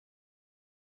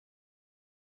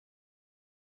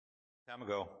Time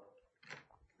ago,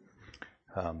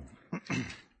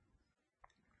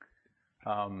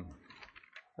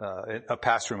 a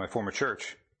pastor in my former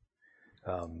church,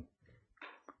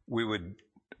 we would,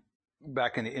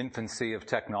 back in the infancy of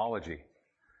technology,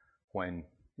 when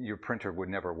your printer would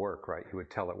never work, right? You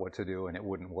would tell it what to do and it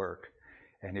wouldn't work.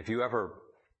 And if you ever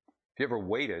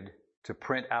waited to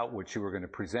print out what you were going to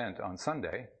present on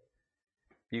Sunday,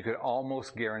 you could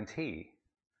almost guarantee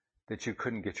that you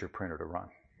couldn't get your printer to run.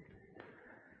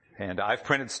 And I've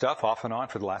printed stuff off and on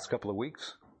for the last couple of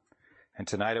weeks. And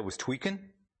tonight I was tweaking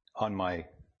on my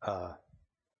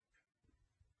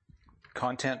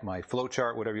content, my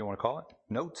flowchart, whatever you want to call it,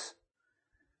 notes.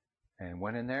 And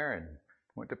went in there and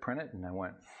went to print it. And I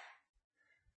went,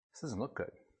 this doesn't look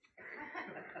good.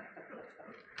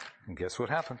 And guess what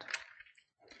happened?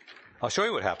 I'll show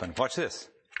you what happened. Watch this.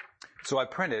 So I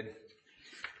printed,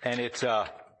 and it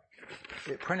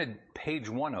printed page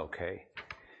 1 okay.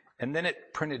 And then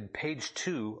it printed page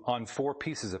 2 on 4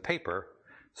 pieces of paper.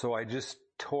 So I just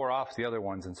tore off the other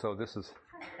ones. And so this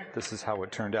is how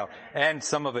it turned out. And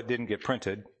some of it didn't get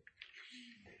printed,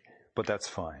 but that's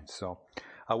fine. So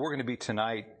we're going to be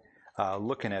tonight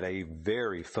looking at a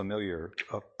very familiar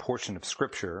portion of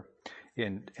Scripture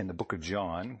in the book of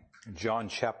John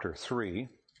chapter 3.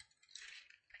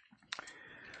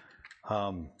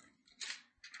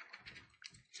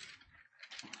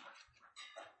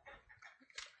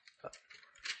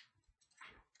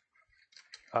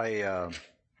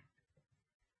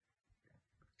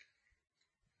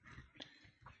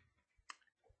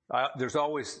 There's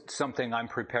always something I'm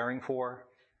preparing for.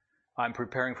 I'm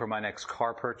preparing for my next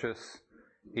car purchase.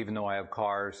 Even though I have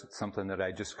cars, it's something that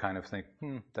I just kind of think,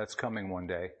 that's coming one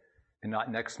day. And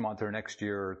not next month or next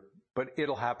year, but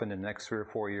it'll happen in the next 3 or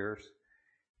 4 years.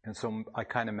 And so I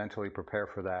kind of mentally prepare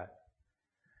for that.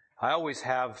 I always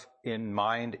have in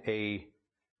mind a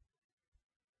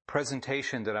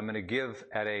presentation that I'm going to give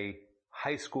at a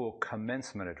high school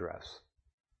commencement address.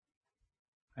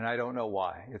 And I don't know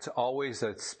why. It's always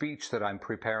a speech that I'm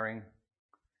preparing.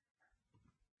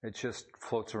 It just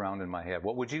floats around in my head.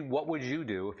 What would you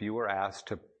do if you were asked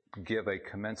to give a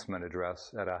commencement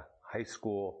address at a high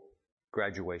school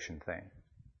graduation thing?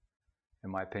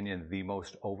 In my opinion, the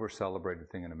most over-celebrated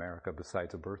thing in America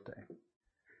besides a birthday.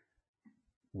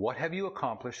 What have you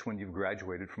accomplished when you've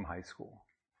graduated from high school?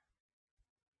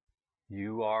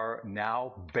 You are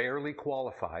now barely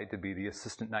qualified to be the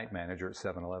assistant night manager at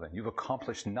 7-Eleven. You've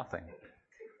accomplished nothing.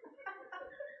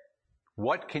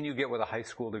 What can you get with a high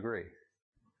school degree?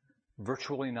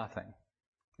 Virtually nothing.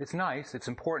 It's nice, it's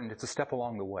important, it's a step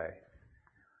along the way.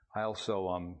 I also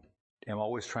am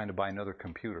always trying to buy another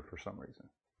computer for some reason.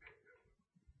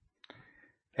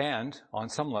 And on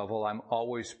some level, I'm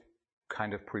always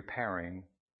kind of preparing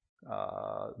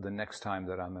the next time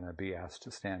that I'm going to be asked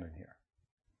to stand in here.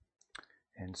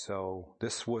 And so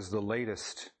this was the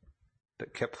latest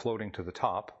that kept floating to the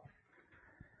top.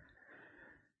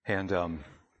 And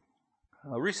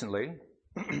recently,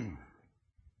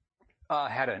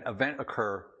 had an event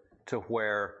occur to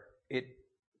where it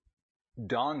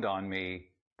dawned on me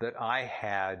that I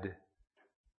had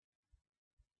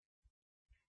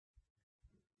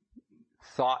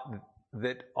thought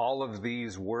that all of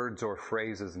these words or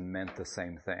phrases meant the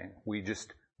same thing. We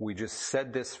just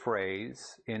said this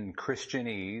phrase in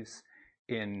Christianese,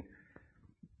 in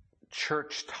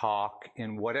church talk,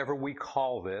 in whatever we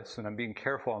call this, and I'm being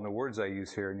careful on the words I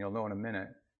use here, and you'll know in a minute.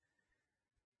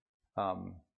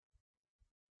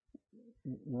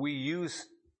 We use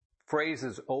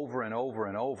phrases over and over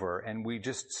and over, and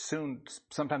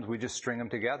sometimes we just string them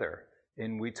together,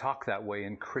 and we talk that way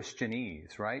in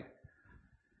Christianese, right?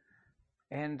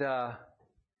 And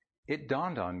it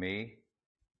dawned on me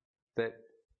that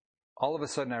all of a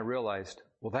sudden I realized,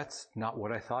 well, that's not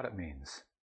what I thought it means.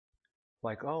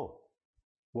 Like, oh,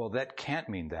 well, that can't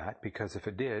mean that, because if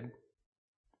it did,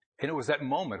 and it was that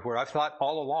moment where I thought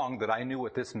all along that I knew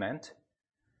what this meant,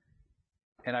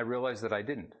 and I realized that I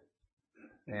didn't.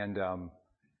 And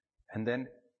then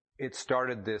it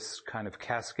started this kind of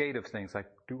cascade of things like,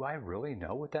 do I really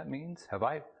know what that means? Have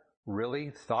I really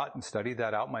thought and studied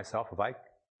that out myself? Have I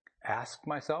asked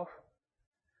myself?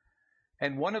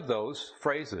 And one of those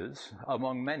phrases,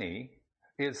 among many,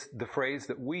 is the phrase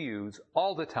that we use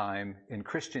all the time in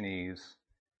Christianese,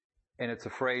 and it's a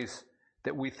phrase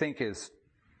that we think is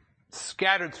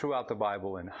scattered throughout the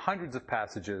Bible in hundreds of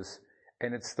passages,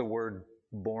 and it's the word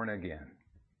born again.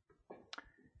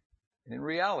 And in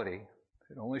reality,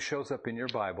 it only shows up in your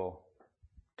Bible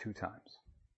 2 times.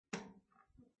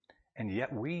 And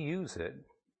yet we use it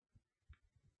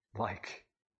like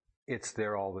it's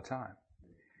there all the time.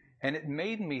 And it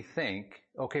made me think,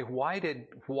 okay, why did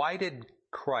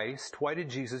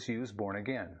Jesus use born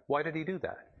again? Why did he do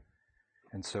that?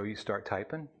 And so you start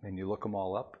typing and you look them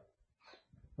all up.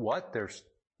 What?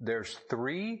 There's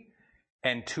 3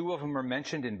 and 2 of them are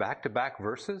mentioned in back-to-back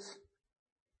verses?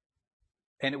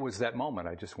 And it was that moment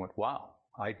I just went, wow,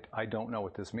 I don't know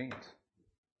what this means.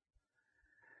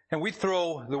 And we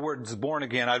throw the words born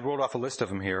again. I wrote off a list of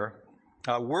them here.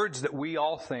 Words that we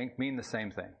all think mean the same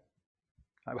thing.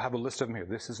 I have a list of them here.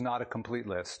 This is not a complete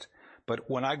list. But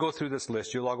when I go through this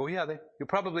list, you'll all go, yeah, you'll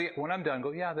probably, when I'm done,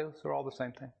 go, yeah, those are all the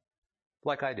same thing.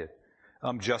 Like I did.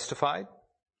 Justified,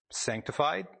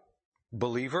 sanctified,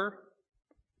 believer,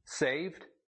 saved,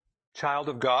 child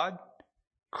of God,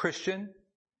 Christian,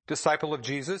 disciple of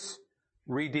Jesus,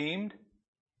 redeemed,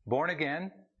 born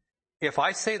again. If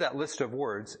I say that list of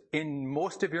words, in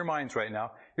most of your minds right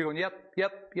now, you're going, yep,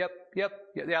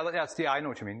 I know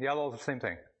what you mean. Yeah, all the same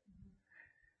thing.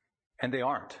 And they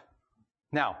aren't.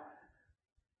 Now,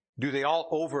 do they all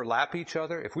overlap each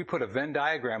other? If we put a Venn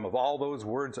diagram of all those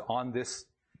words on this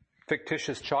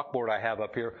fictitious chalkboard I have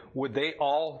up here, would they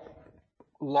all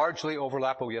largely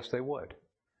overlap? Oh, yes, they would.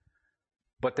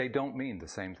 But they don't mean the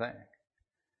same thing.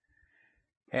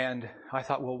 And I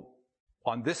thought, well,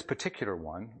 on this particular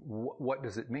one, what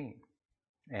does it mean?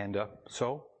 And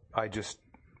so I just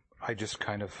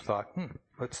kind of thought,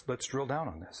 let's drill down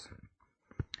on this.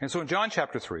 And so in John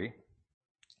chapter 3,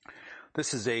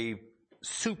 this is a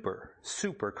super,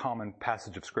 super common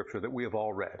passage of Scripture that we have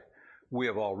all read. We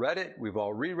have all read it. We've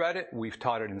all reread it. We've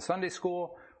taught it in Sunday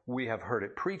school. We have heard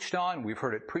it preached on. We've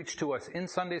heard it preached to us in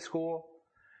Sunday school.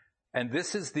 And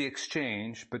this is the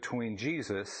exchange between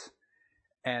Jesus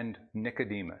and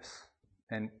Nicodemus.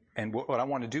 And what I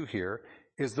want to do here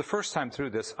is the first time through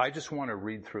this, I just want to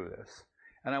read through this.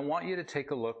 And I want you to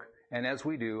take a look. And as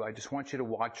we do, I just want you to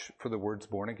watch for the words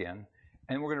born again.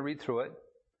 And we're going to read through it.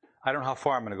 I don't know how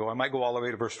far I'm going to go. I might go all the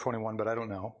way to verse 21, but I don't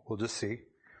know. We'll just see.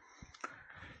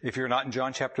 If you're not in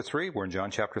John chapter 3, we're in John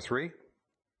chapter 3.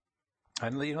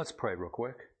 And let's pray real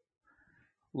quick.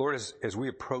 Lord, as we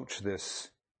approach this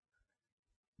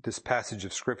passage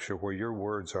of Scripture where your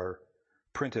words are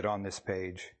printed on this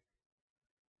page,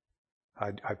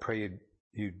 I pray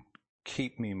you'd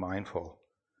keep me mindful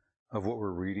of what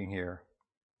we're reading here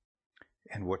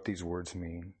and what these words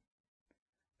mean.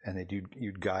 And that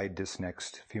you'd guide this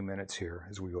next few minutes here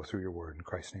as we go through your word. In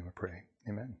Christ's name I pray.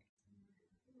 Amen.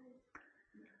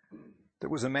 There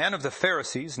was a man of the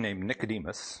Pharisees named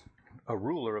Nicodemus, a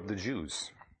ruler of the Jews.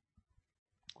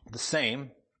 The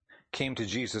same came to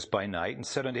Jesus by night and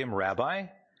said unto him, Rabbi,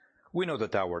 we know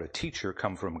that thou art a teacher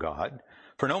come from God,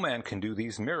 for no man can do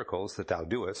these miracles that thou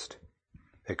doest,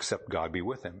 except God be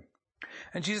with him.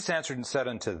 And Jesus answered and said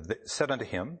unto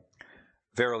him,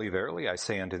 Verily, verily, I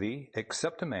say unto thee,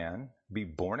 except a man be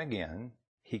born again,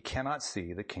 he cannot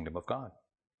see the kingdom of God.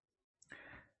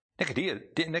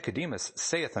 Nicodemus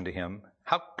saith unto him,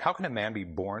 How can a man be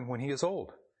born when he is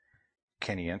old?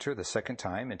 Can he enter the second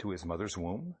time into his mother's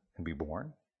womb and be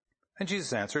born? And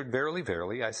Jesus answered, Verily,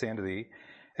 verily, I say unto thee,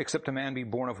 except a man be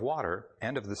born of water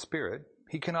and of the Spirit,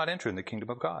 he cannot enter in the kingdom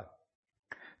of God.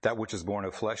 That which is born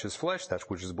of flesh is flesh, that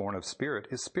which is born of spirit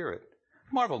is spirit.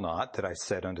 Marvel not that I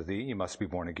said unto thee, Ye must be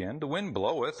born again. The wind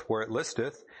bloweth where it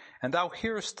listeth, and thou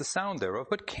hearest the sound thereof,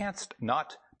 but canst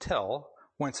not tell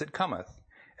whence it cometh,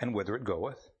 and whither it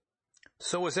goeth.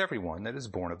 So is every one that is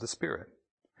born of the Spirit.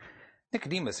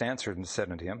 Nicodemus answered and said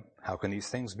unto him, How can these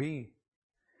things be?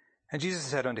 And Jesus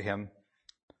said unto him,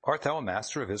 Art thou a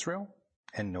master of Israel,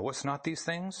 and knowest not these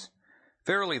things?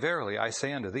 Verily, verily, I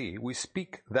say unto thee, we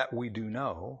speak that we do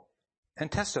know,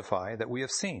 and testify that we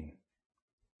have seen,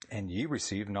 and ye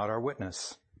receive not our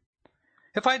witness.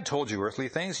 If I had told you earthly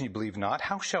things, and ye believe not,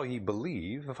 how shall ye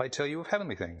believe if I tell you of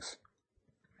heavenly things?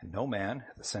 And no man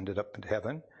hath ascended up into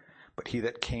heaven, but he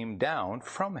that came down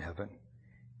from heaven,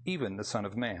 even the Son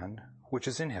of Man, which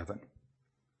is in heaven.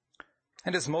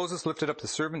 And as Moses lifted up the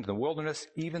serpent in the wilderness,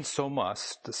 even so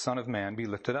must the Son of Man be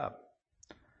lifted up,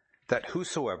 that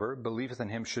whosoever believeth in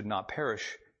him should not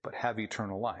perish, but have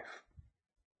eternal life.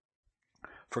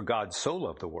 For God so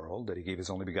loved the world that he gave his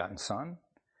only begotten Son,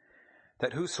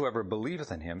 that whosoever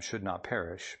believeth in him should not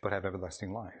perish, but have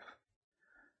everlasting life.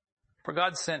 For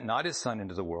God sent not his Son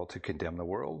into the world to condemn the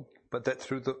world, but that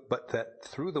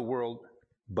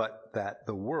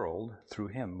the world through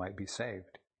him might be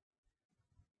saved.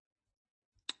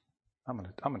 I'm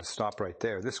going to stop right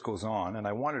there. This goes on, and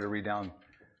I wanted to read down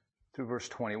through verse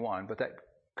 21, but that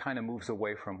kind of moves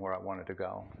away from where I wanted to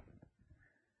go.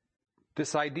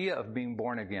 This idea of being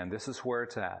born again, this is where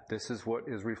it's at. This is what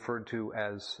is referred to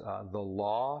as the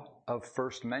law of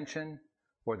first mention,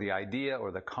 or the idea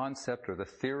or the concept or the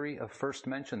theory of first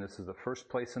mention. This is the first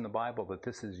place in the Bible that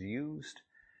this is used.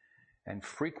 And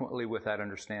frequently with that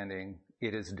understanding,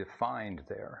 it is defined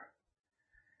there.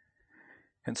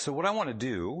 And so what I want to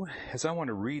do is I want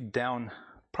to read down,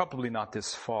 probably not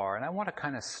this far, and I want to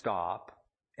kind of stop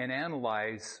and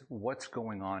analyze what's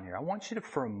going on here. I want you to,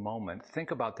 for a moment,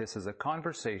 think about this as a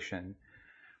conversation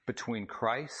between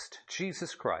Christ,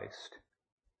 Jesus Christ,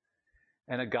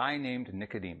 and a guy named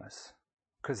Nicodemus.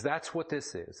 Because that's what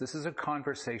this is. This is a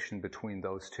conversation between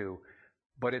those two,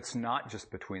 but it's not just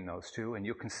between those two, and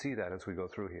you can see that as we go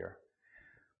through here.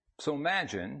 So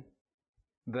imagine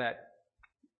that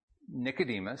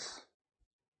Nicodemus,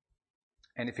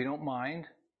 and if you don't mind,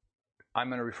 I'm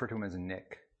going to refer to him as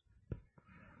Nick,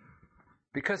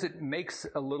 because it makes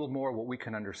a little more what we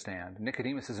can understand.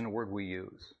 Nicodemus isn't a word we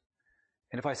use.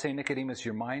 And if I say Nicodemus,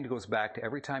 your mind goes back to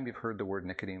every time you've heard the word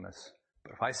Nicodemus.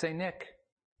 But if I say Nick,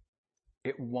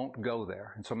 it won't go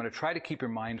there. And so I'm going to try to keep your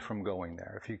mind from going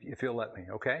there, if you'll let me,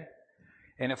 okay?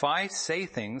 And if I say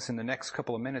things in the next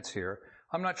couple of minutes here,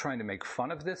 I'm not trying to make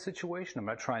fun of this situation. I'm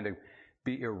not trying to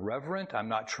be irreverent. I'm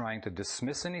not trying to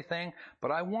dismiss anything.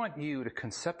 But I want you to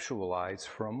conceptualize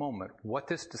for a moment what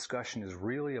this discussion is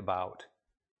really about.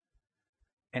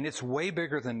 And it's way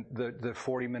bigger than the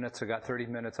 40 minutes I got, 30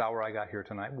 minutes, hour I got here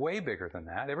tonight. Way bigger than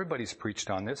that. Everybody's preached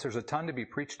on this. There's a ton to be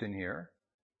preached in here.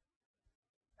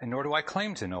 And nor do I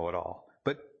claim to know it all.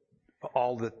 But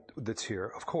all that's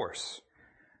here, of course.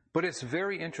 But it's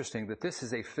very interesting that this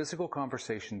is a physical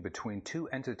conversation between two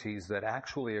entities that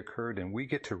actually occurred, and we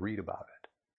get to read about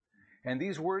it. And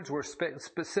these words were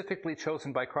specifically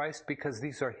chosen by Christ because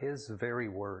these are his very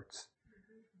words.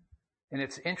 And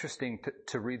it's interesting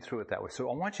to read through it that way. So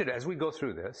I want you to, as we go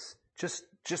through this,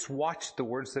 just watch the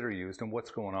words that are used and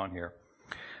what's going on here.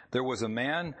 There was a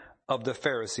man of the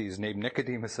Pharisees named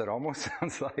Nicodemus. That almost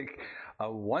sounds like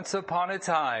once upon a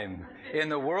time in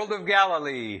the world of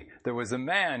Galilee, there was a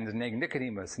man named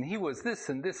Nicodemus, and he was this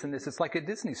and this and this. It's like a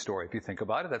Disney story if you think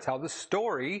about it. That's how the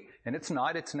story, and it's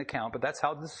not, it's an account, but that's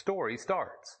how the story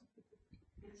starts.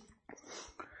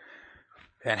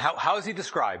 And how is he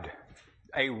described?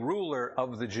 A ruler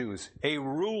of the Jews. A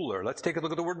ruler. Let's take a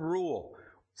look at the word rule.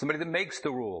 Somebody that makes the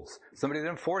rules. Somebody that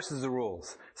enforces the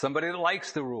rules. Somebody that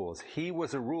likes the rules. He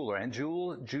was a ruler. And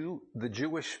the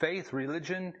Jewish faith,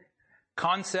 religion,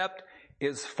 concept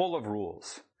is full of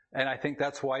rules. And I think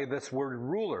that's why this word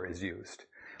ruler is used.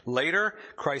 Later,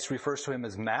 Christ refers to him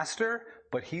as master,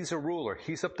 but he's a ruler.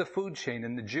 He's up the food chain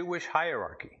in the Jewish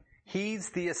hierarchy. He's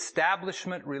the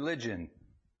establishment religion.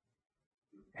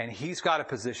 And he's got a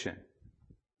position.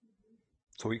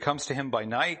 So he comes to him by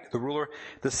night. The ruler,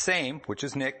 the same, which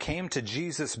is Nick, came to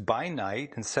Jesus by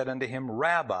night and said unto him,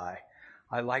 Rabbi.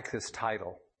 I like this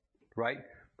title, right?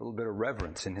 A little bit of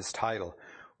reverence in his title.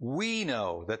 We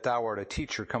know that thou art a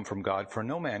teacher come from God, for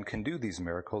no man can do these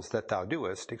miracles that thou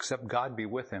doest, except God be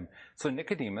with him. So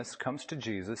Nicodemus comes to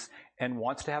Jesus and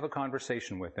wants to have a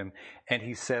conversation with him, and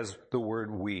he says the word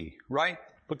we, right?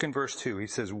 Look in verse 2. He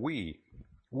says, we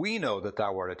know that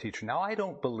thou art a teacher. Now, I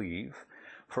don't believe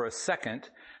for a second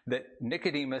that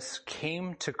Nicodemus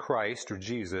came to Christ or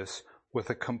Jesus with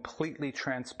a completely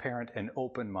transparent and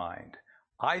open mind.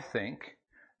 I think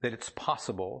that it's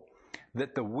possible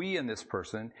that the we in this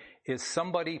person is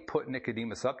somebody put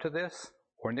Nicodemus up to this,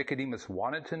 or Nicodemus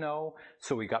wanted to know,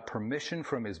 so he got permission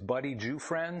from his buddy Jew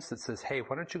friends that says, hey,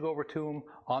 why don't you go over to him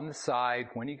on the side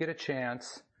when you get a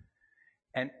chance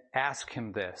and ask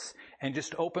him this, and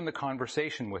just open the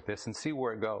conversation with this and see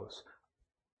where it goes.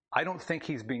 I don't think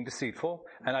he's being deceitful,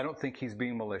 and I don't think he's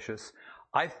being malicious.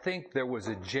 I think there was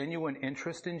a genuine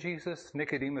interest in Jesus.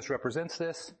 Nicodemus represents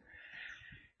this,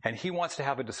 and he wants to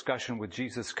have a discussion with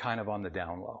Jesus kind of on the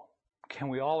down low. Can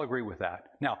we all agree with that?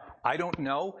 Now, I don't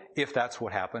know if that's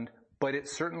what happened, but it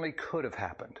certainly could have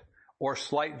happened, or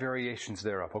slight variations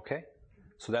thereof, okay?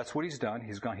 So that's what he's done.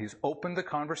 He's opened the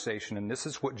conversation, and this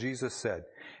is what Jesus said.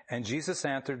 And Jesus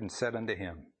answered and said unto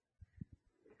him.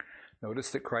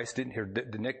 Notice that Christ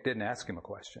Nick didn't ask him a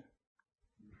question.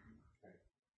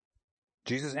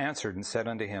 Jesus answered and said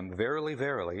unto him, Verily,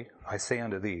 verily, I say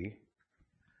unto thee.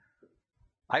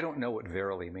 I don't know what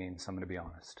verily means, I'm going to be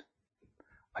honest.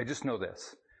 I just know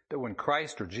this, that when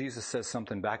Christ or Jesus says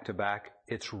something back to back,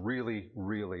 it's really,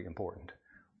 really important.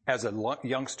 As a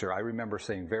youngster, I remember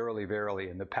saying, verily, verily,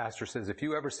 and the pastor says, if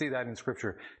you ever see that in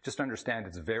Scripture, just understand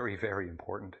it's very, very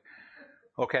important.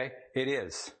 Okay? It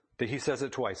is. He says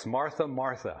it twice. Martha,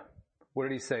 Martha. What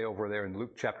did he say over there in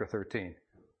Luke chapter 13?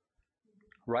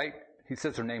 Right? He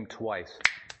says her name twice.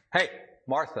 Hey,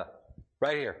 Martha.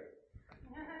 Right here.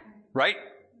 Right?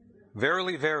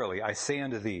 Verily, verily, I say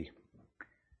unto thee.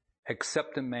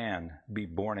 except a man be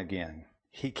born again,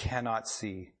 he cannot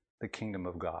see the kingdom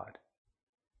of God.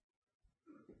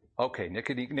 Okay,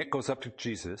 Nick goes up to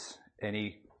Jesus, and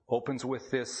he opens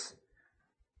with this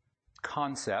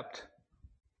concept,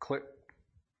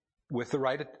 with the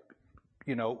right,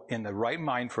 in the right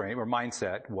mind frame or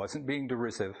mindset, wasn't being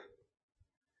derisive,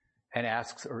 and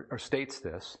asks or states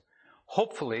this.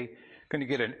 Hopefully, going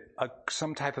to get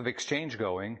some type of exchange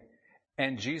going,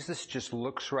 and Jesus just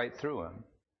looks right through him.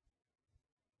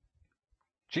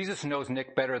 Jesus knows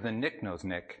Nick better than Nick knows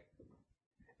Nick.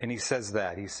 And he says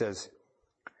that. He says,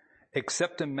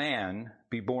 except a man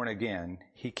be born again,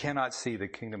 he cannot see the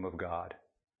kingdom of God.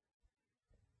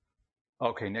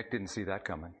 Okay, Nick didn't see that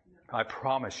coming. I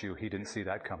promise you he didn't see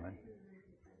that coming.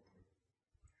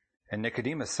 And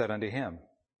Nicodemus said unto him,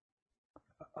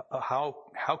 how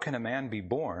can a man be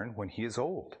born when he is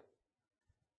old?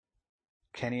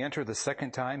 Can he enter the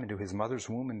second time into his mother's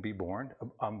womb and be born?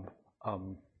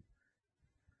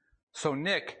 So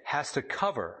Nick has to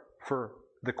cover for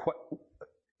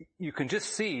you can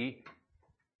just see,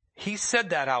 he said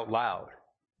that out loud.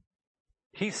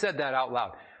 He said that out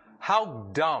loud. How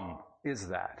dumb is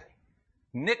that?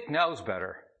 Nick knows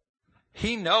better.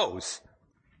 He knows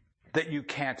that you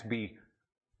can't be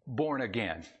born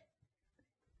again.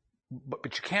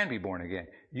 But you can be born again.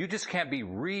 You just can't be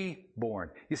reborn.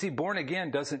 You see, born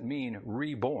again doesn't mean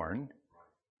reborn.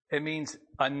 It means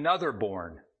another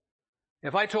born.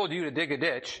 If I told you to dig a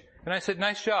ditch, and I said,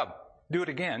 nice job, do it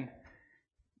again,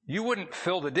 you wouldn't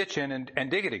fill the ditch in and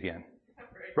dig it again,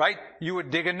 right? You would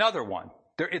dig another one.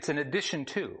 It's an addition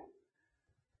to.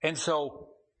 And so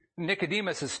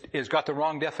Nicodemus has got the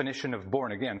wrong definition of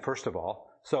born again, first of all.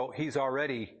 So he's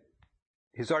already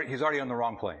on the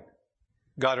wrong plane.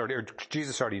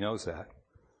 Jesus already knows that.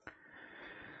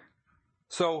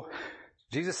 So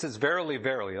Jesus says, verily,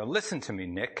 verily. Now listen to me,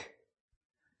 Nick.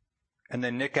 And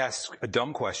then Nick asks a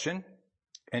dumb question.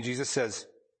 And Jesus says,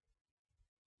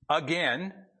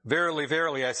 again, verily,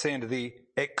 verily, I say unto thee,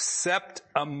 except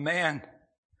a man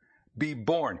be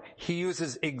born. He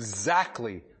uses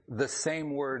exactly the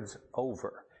same words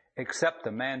over. Except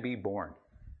a man be born.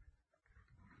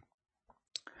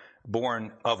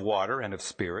 Born of water and of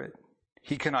spirit,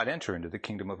 he cannot enter into the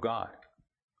kingdom of God.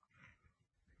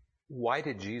 Why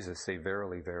did Jesus say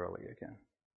verily, verily again?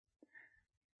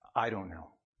 I don't know.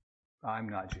 I'm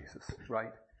not Jesus,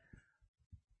 right?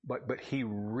 But he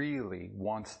really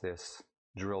wants this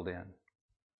drilled in.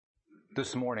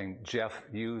 This morning, Jeff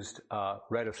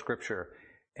read of Scripture,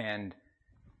 and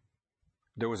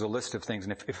there was a list of things,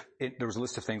 and there was a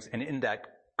list of things, and in that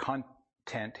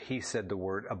content, he said the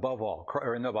word above all,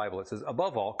 or in the Bible it says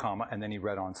above all, comma, and then he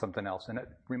read on something else, and it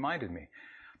reminded me.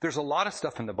 There's a lot of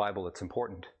stuff in the Bible that's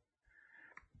important,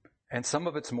 and some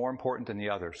of it's more important than the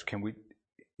others.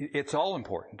 It's all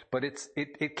important, but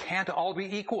it can't all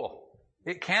be equal.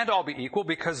 It can't all be equal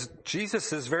because Jesus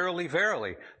says verily,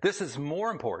 verily. This is more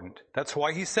important. That's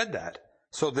why he said that.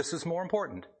 So this is more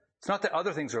important. It's not that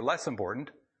other things are less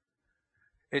important.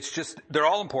 It's just, they're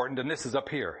all important and this is up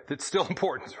here. It's still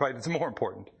important, right? It's more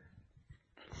important.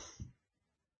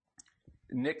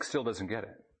 Nick still doesn't get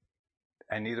it.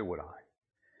 And neither would I.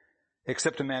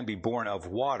 Except a man be born of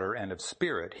water and of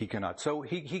spirit, he cannot. So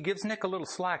he gives Nick a little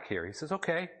slack here. He says,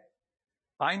 okay,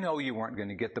 I know you weren't going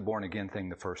to get the born again thing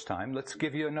the first time. Let's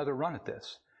give you another run at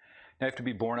this. Now you have to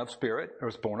be born of spirit, or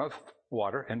it's born of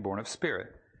water and born of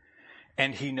spirit.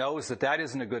 And he knows that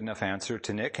isn't a good enough answer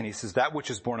to Nick. And he says that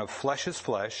which is born of flesh is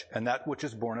flesh, and that which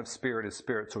is born of spirit is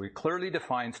spirit. So he clearly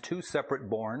defines two separate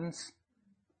borns,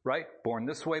 right? Born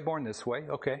this way,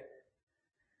 okay.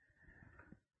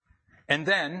 And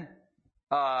then,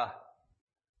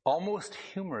 almost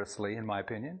humorously, in my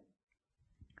opinion,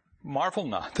 marvel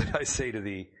not that I say to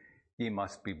thee, ye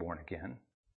must be born again.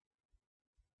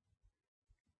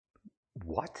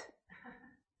 What?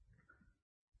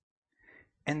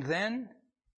 And then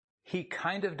he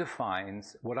kind of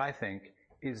defines what I think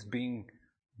is being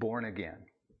born again.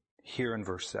 Here in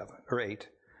verse 7 or 8.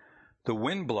 The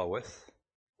wind bloweth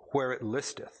where it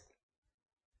listeth,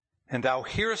 and thou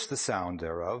hearest the sound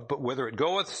thereof, but whither it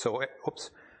goeth,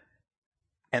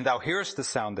 and thou hearest the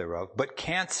sound thereof, but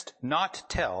canst not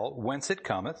tell whence it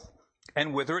cometh,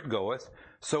 and whither it goeth,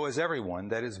 so is everyone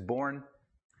that is born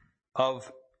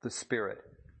of the Spirit.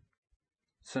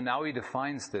 So now he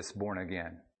defines this born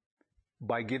again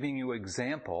by giving you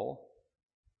example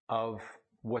of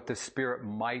what the Spirit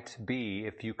might be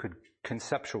if you could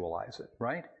conceptualize it,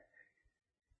 right?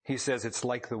 He says it's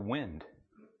like the wind.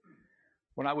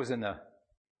 When I was in the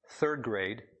 3rd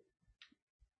grade,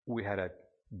 we had a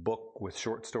book with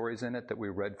short stories in it that we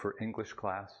read for English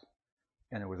class.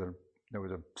 And there was There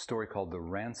was a story called The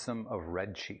Ransom of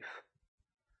Red Chief.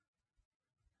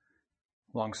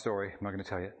 Long story, I'm not going to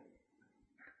tell you.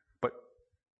 But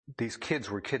these kids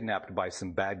were kidnapped by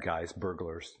some bad guys,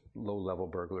 burglars, low-level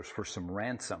burglars, for some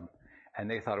ransom. And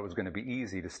they thought it was going to be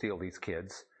easy to steal these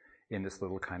kids in this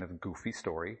little kind of goofy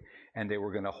story. And they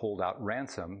were going to hold out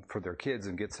ransom for their kids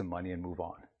and get some money and move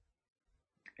on.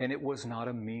 And it was not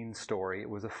a mean story. It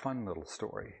was a fun little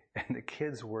story. And the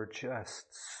kids were just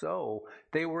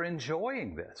they were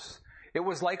enjoying this. It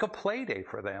was like a play day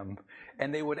for them.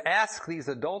 And they would ask these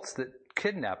adults that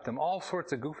kidnapped them all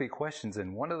sorts of goofy questions.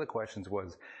 And one of the questions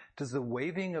was, does the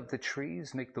waving of the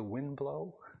trees make the wind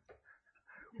blow?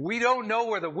 We don't know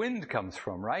where the wind comes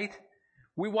from, right?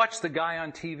 We watch the guy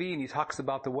on TV and he talks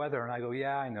about the weather and I go,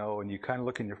 yeah, I know. And you kind of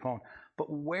look in your phone. But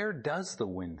where does the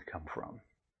wind come from?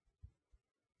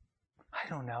 I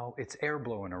don't know. It's air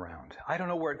blowing around. I don't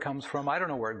know where it comes from. I don't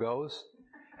know where it goes.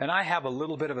 And I have a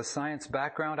little bit of a science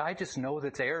background. I just know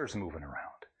that air's moving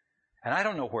around. And I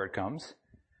don't know where it comes.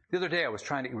 The other day it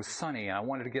was sunny and I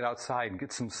wanted to get outside and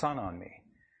get some sun on me.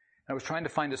 And I was trying to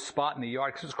find a spot in the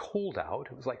yard because it was cold out.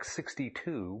 It was like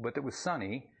 62, but it was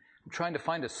sunny. I'm trying to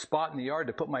find a spot in the yard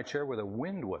to put my chair where the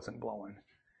wind wasn't blowing.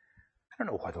 I don't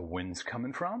know where the wind's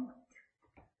coming from.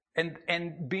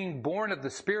 And being born of the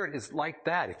Spirit is like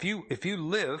that. If you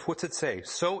live, what's it say?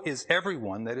 So is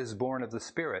everyone that is born of the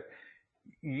Spirit.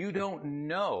 You don't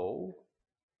know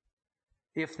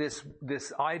if this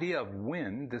idea of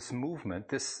wind, this movement,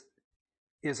 this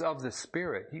is of the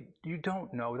Spirit. You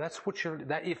don't know.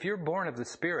 If you're born of the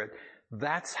Spirit,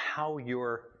 that's how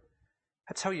you're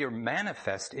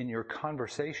manifest in your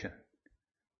conversation.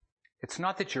 It's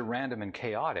not that you're random and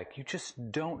chaotic. You just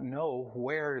don't know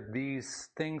where these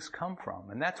things come from.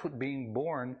 And that's what being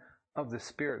born of the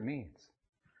Spirit means.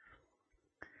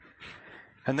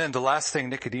 And then the last thing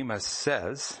Nicodemus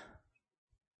says,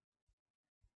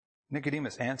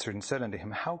 Nicodemus answered and said unto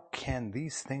him, how can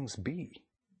these things be?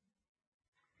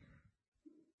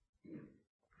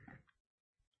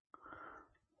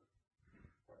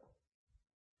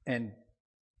 And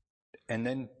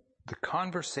then the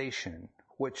conversation,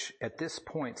 which at this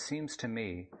point seems to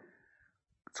me,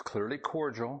 it's clearly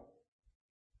cordial.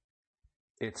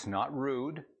 It's not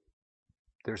rude.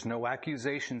 There's no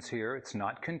accusations here. It's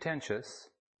not contentious.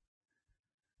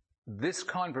 This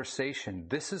conversation,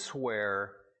 this is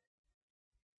where,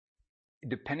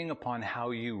 depending upon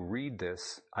how you read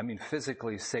this,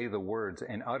 physically say the words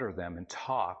and utter them and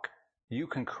talk, you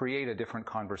can create a different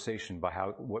conversation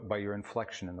by your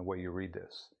inflection and the way you read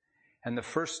this. And the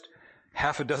first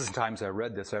half a dozen times I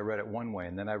read this, I read it one way,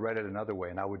 and then I read it another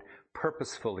way, and I would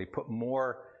purposefully put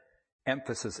more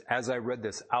emphasis as I read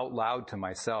this out loud to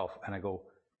myself, and I go,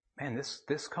 man,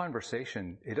 this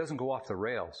conversation, it doesn't go off the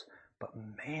rails, but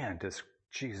man, does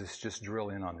Jesus just drill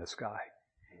in on this guy.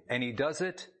 And he does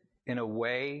it in a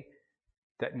way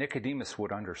that Nicodemus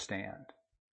would understand.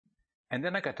 And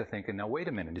then I got to thinking, now wait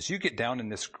a minute, as you get down in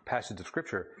this passage of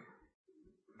Scripture,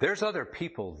 there's other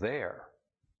people there.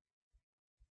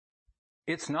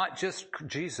 It's not just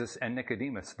Jesus and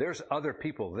Nicodemus. There's other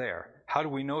people there. How do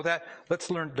we know that?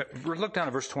 Let's look down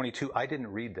at verse 22. I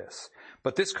didn't read this.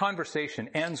 But this conversation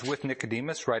ends with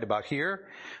Nicodemus right about here.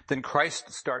 Then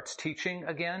Christ starts teaching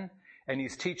again, and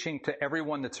he's teaching to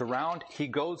everyone that's around. He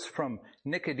goes from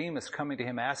Nicodemus coming to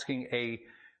him asking a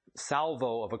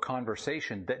salvo of a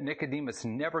conversation that Nicodemus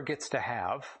never gets to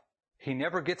have. He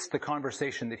never gets the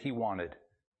conversation that he wanted.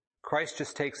 Christ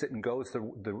just takes it and goes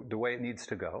the way it needs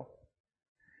to go.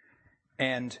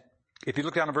 And if you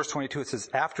look down at verse 22, it says,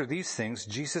 after these things,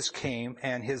 Jesus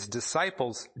and his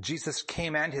disciples,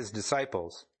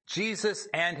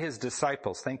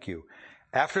 thank you.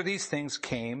 After these things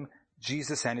came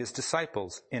Jesus and his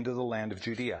disciples into the land of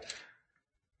Judea.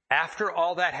 After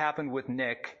all that happened with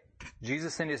Nick,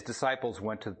 Jesus and his disciples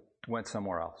went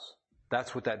somewhere else.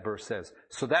 That's what that verse says.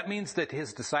 So that means that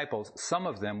his disciples, some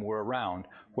of them were around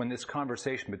when this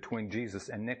conversation between Jesus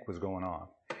and Nick was going on.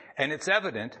 And it's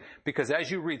evident because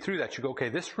as you read through that, you go, okay,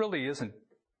 this really isn't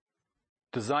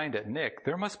designed at Nick.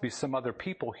 There must be some other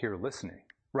people here listening,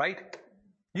 right?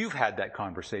 You've had that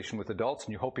conversation with adults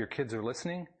and you hope your kids are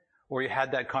listening. Or you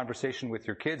had that conversation with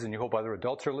your kids and you hope other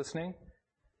adults are listening.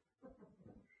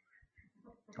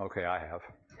 Okay, I have.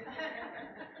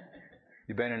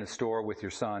 You've been in a store with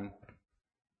your son.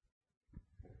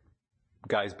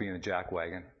 Guy's being a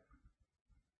jackwagon.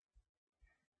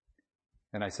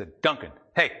 And I said, Duncan,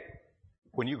 hey,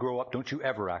 when you grow up, don't you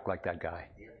ever act like that guy.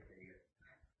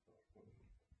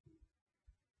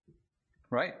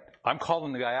 Right? I'm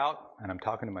calling the guy out and I'm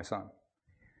talking to my son.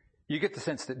 You get the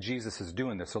sense that Jesus is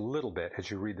doing this a little bit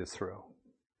as you read this through.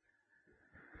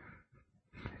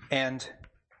 And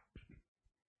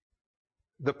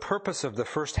the purpose of the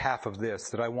first half of this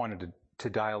that I wanted to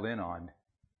dial in on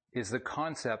is the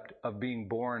concept of being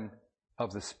born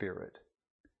of the Spirit.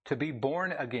 To be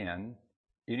born again,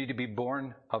 you need to be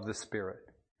born of the Spirit.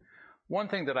 One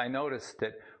thing that I noticed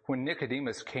that when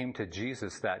Nicodemus came to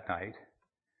Jesus that night,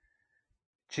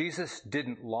 Jesus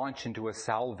didn't launch into a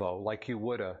salvo like you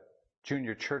would a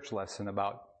junior church lesson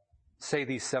about say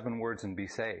these 7 words and be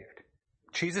saved.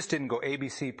 Jesus didn't go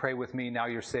ABC, pray with me, now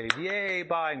you're saved, yay,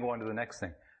 bye, and go on to the next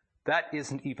thing. That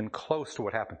isn't even close to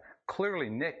what happened. Clearly,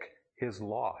 Nick is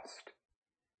lost.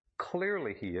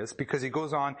 Clearly he is, because he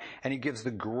goes on and he gives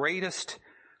the greatest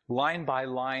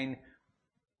line-by-line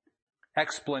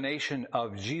explanation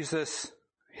of Jesus,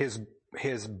 his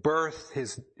birth,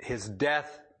 his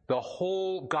death. The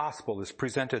whole gospel is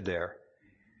presented there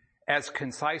as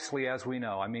concisely as we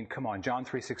know. I mean, come on, John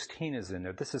 3:16 is in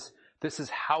there. This is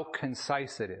how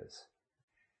concise it is.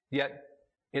 Yet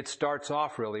it starts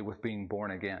off really with being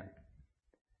born again.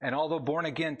 And although born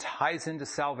again ties into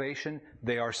salvation,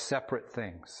 they are separate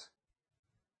things.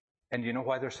 And you know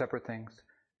why they're separate things?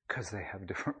 Because they have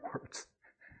different words.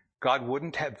 God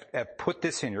wouldn't have put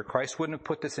this in here, Christ wouldn't have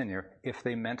put this in here if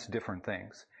they meant different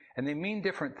things. And they mean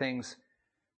different things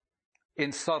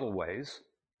in subtle ways,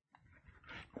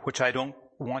 which I don't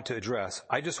want to address.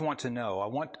 I just want to know,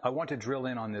 I want to drill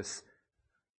in on this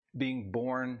being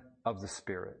born of the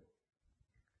Spirit.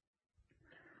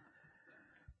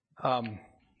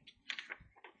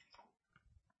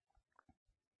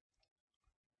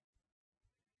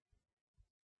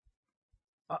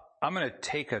 I'm going to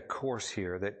take a course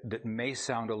here that may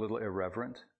sound a little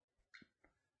irreverent,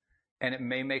 and it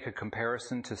may make a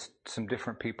comparison to some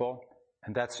different people,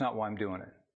 and that's not why I'm doing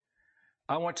it.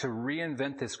 I want to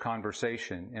reinvent this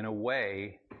conversation in a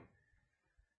way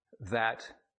that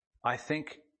I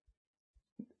think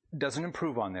doesn't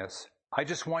improve on this. I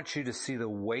just want you to see the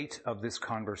weight of this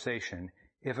conversation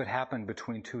if it happened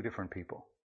between 2 different people.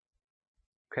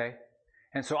 Okay?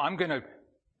 And so I'm going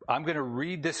to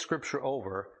read this scripture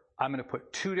over. I'm going to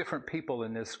put 2 different people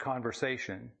in this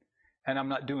conversation, and I'm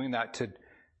not doing that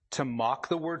to mock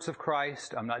the words of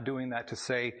Christ. I'm not doing that to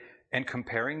say, and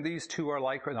comparing these 2 are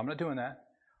like, I'm not doing that.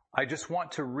 I just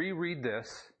want to reread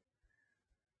this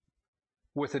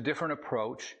with a different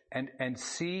approach and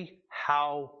see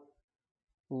how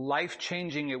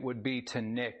life-changing it would be to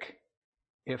Nick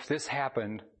if this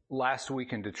happened last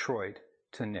week in Detroit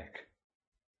to Nick.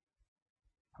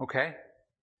 Okay?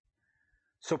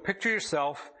 So picture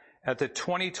yourself at the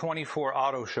 2024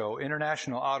 auto show,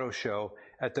 International Auto Show,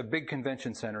 at the big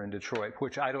convention center in Detroit,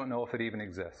 which I don't know if it even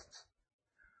exists.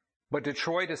 But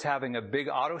Detroit is having a big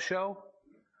auto show.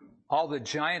 All the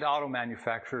giant auto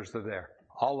manufacturers are there.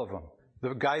 All of them.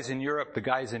 The guys in Europe, the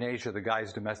guys in Asia, the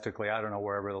guys domestically, I don't know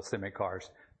wherever else they make cars.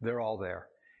 They're all there.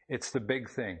 It's the big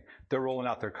thing. They're rolling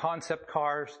out their concept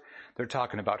cars. They're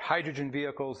talking about hydrogen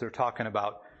vehicles. They're talking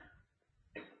about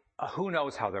who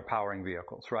knows how they're powering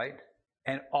vehicles, right?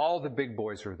 And all the big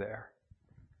boys are there.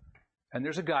 And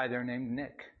there's a guy there named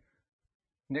Nick.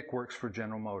 Nick works for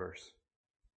General Motors.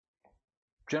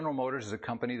 General Motors is a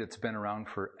company that's been around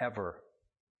forever.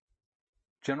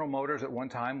 General Motors at one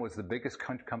time was the biggest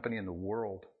company in the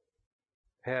world.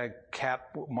 Had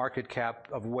market cap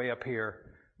of way up here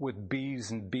with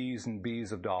B's and B's and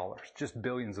B's of dollars, just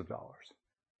billions of dollars.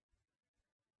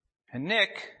 And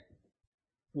Nick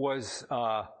was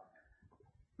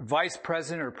vice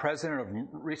president or president of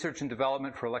research and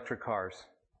development for electric cars.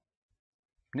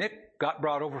 Nick got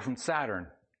brought over from Saturn.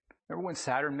 Remember when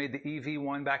Saturn made the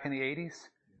EV1 back in the 80s?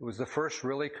 It was the first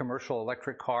really commercial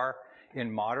electric car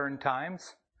in modern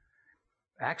times.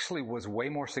 Actually was way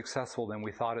more successful than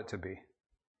we thought it to be.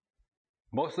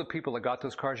 Most of the people that got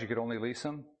those cars, you could only lease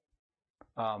them,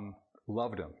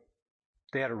 loved them.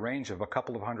 They had a range of a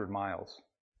couple of 100 miles.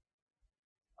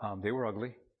 They were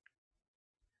ugly.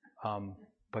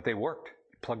 But they worked.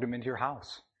 Plugged them into your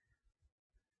house.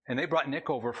 And they brought Nick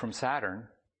over from Saturn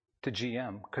to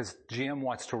GM because GM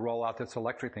wants to roll out this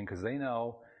electric thing because they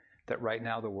know that right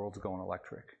now the world's going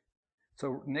electric.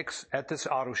 So Nick's at this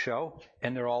auto show,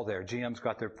 and they're all there. GM's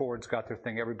got their, Ford's got their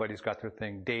thing, everybody's got their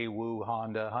thing. Daewoo,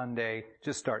 Honda, Hyundai,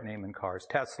 just start naming cars.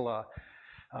 Tesla,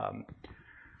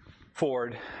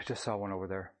 Ford, I just saw one over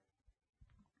there.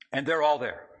 And they're all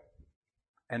there.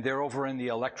 And they're over in the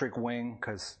electric wing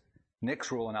because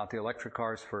Nick's rolling out the electric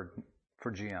cars for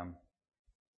GM.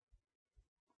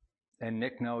 And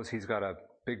Nick knows he's got a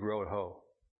big road hoe.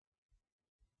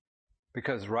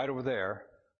 Because right over there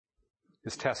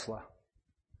is Tesla.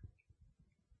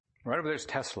 Right over there's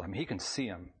Tesla. I mean, he can see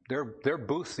them. Their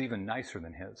booth's even nicer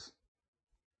than his.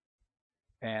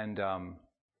 And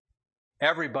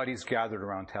Everybody's gathered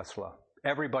around Tesla.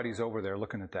 Everybody's over there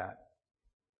looking at that,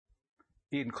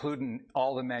 including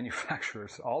all the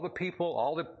manufacturers. All the people,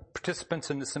 all the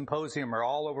participants in the symposium are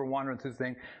all over wandering through the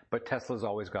thing, but Tesla's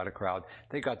always got a crowd.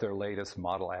 They got their latest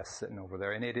Model S sitting over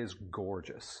there, and it is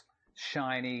gorgeous.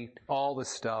 Shiny, all the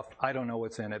stuff. I don't know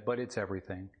what's in it, but it's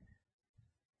everything.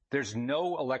 There's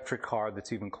no electric car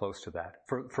that's even close to that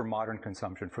for modern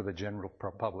consumption, for the general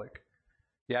public.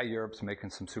 Yeah, Europe's making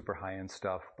some super high-end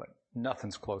stuff, but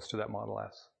nothing's close to that Model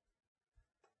S.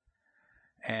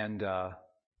 And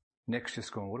Nick's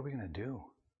just going, what are we going to do?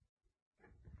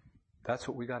 That's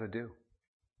what we got to do.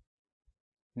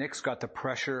 Nick's got the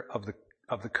pressure of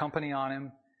the company on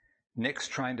him. Nick's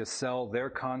trying to sell their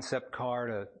concept car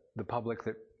to the public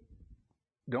that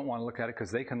don't want to look at it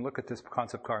because they can look at this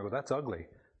concept car and go, that's ugly.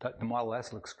 The Model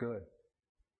S looks good.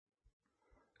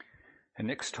 And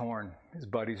Nick's torn. His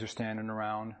buddies are standing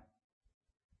around.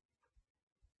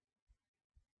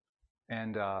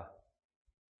 And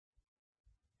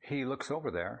he looks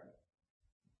over there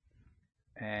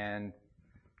and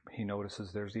he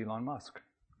notices there's Elon Musk.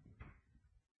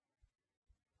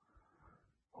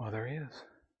 Well, there he is.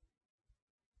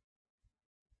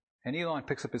 And Elon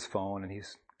picks up his phone and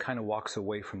he's kind of walks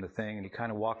away from the thing and he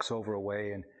kind of walks over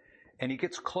away and he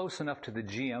gets close enough to the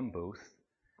GM booth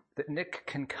that Nick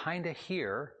can kind of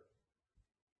hear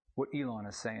what Elon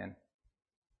is saying.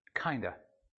 Kinda.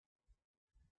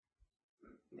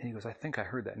 And he goes, I think I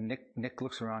heard that. And Nick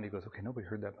looks around, he goes, okay, nobody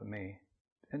heard that but me.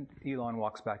 And Elon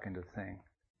walks back into the thing.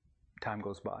 Time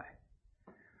goes by.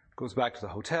 Goes back to the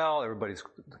hotel,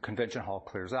 the convention hall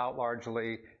clears out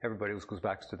largely, everybody goes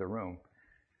back to their room.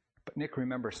 But Nick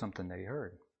remembers something that he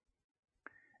heard.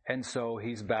 And so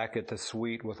he's back at the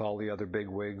suite with all the other big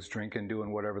wigs, drinking,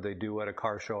 doing whatever they do at a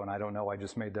car show. And I don't know, I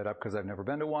just made that up because I've never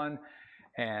been to one.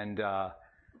 And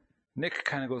Nick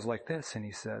kind of goes like this, and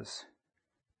he says,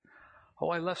 oh,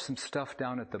 I left some stuff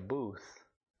down at the booth.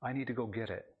 I need to go get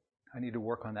it. I need to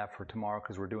work on that for tomorrow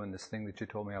because we're doing this thing that you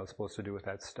told me I was supposed to do with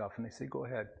that stuff. And they say, go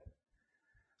ahead.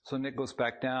 So Nick goes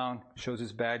back down, shows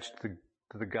his badge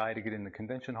to the guy to get in the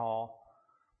convention hall.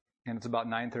 And it's about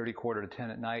 9:30,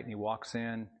 9:45 at night, and he walks in,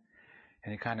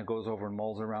 and he kind of goes over and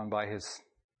mulls around by his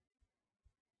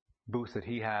booth that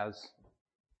he has.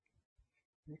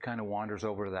 He kind of wanders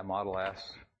over to that Model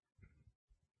S,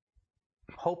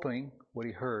 hoping what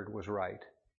he heard was right.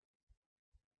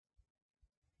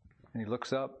 And he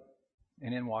looks up,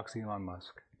 and in walks Elon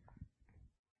Musk.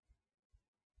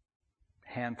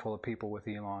 Handful of people with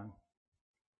Elon.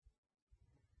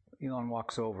 Elon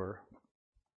walks over,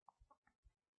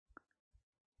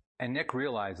 and Nick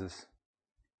realizes,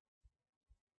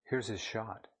 here's his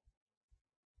shot.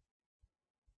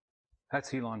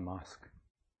 That's Elon Musk.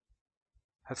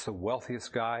 That's the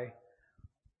wealthiest guy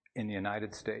in the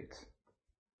United States.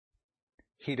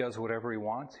 He does whatever he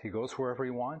wants. He goes wherever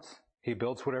he wants. He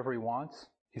builds whatever he wants.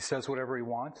 He says whatever he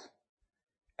wants.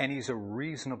 And he's a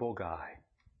reasonable guy.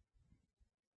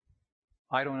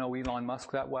 I don't know Elon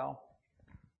Musk that well.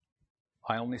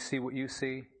 I only see what you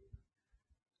see.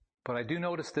 But I do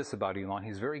notice this about Elon.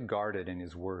 He's very guarded in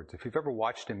his words. If you've ever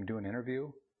watched him do an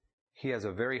interview, he has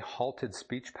a very halted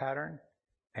speech pattern,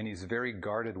 and he's very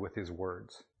guarded with his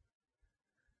words.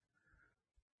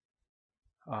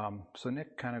 So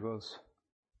Nick kind of goes,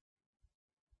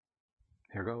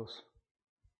 here goes.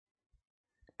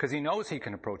 Because he knows he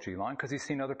can approach Elon, because he's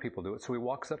seen other people do it, so he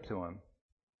walks up to him.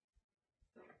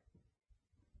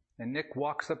 And Nick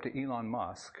walks up to Elon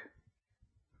Musk,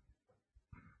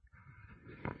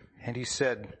 and he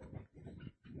said,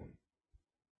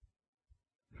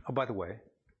 oh, by the way,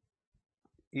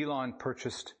 Elon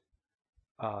purchased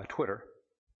Twitter,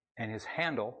 and his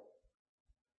handle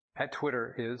at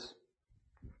Twitter is,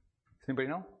 does anybody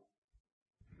know?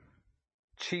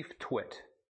 Chief Twit.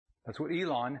 That's what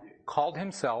Elon called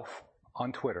himself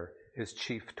on Twitter, is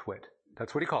Chief Twit.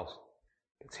 That's what he calls.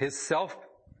 It's his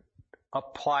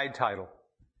self-applied title.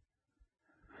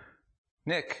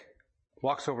 Nick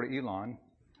walks over to Elon,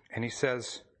 and he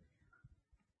says,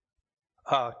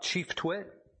 Chief Twit,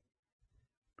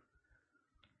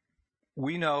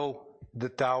 we know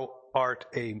that thou art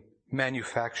a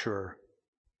manufacturer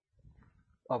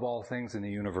of all things in the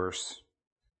universe.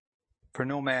 For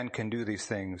no man can do these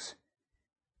things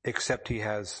except he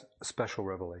has special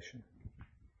revelation.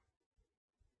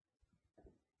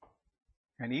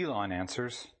 And Elon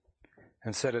answers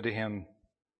and said unto him,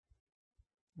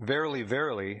 verily,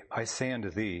 verily, I say unto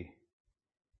thee,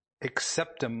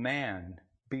 except a man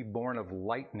be born of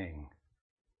lightning,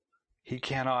 he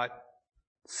cannot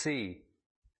see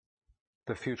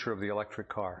the future of the electric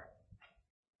car.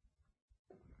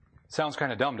 Sounds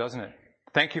kind of dumb, doesn't it?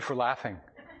 Thank you for laughing.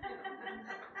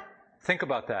 Think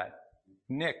about that.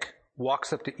 Nick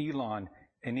walks up to Elon,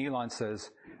 and Elon says,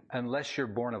 unless you're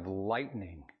born of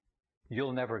lightning,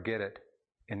 you'll never get it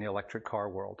in the electric car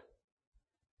world.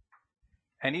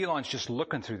 And Elon's just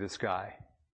looking through this guy.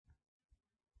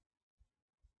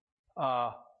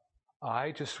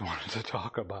 I just wanted to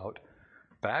talk about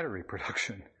battery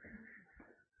production.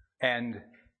 And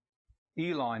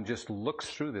Elon just looks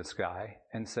through this guy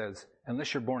and says,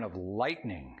 unless you're born of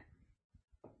lightning,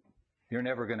 you're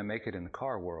never going to make it in the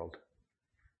car world.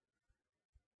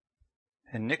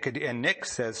 And Nick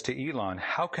says to Elon,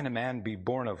 how can a man be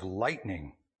born of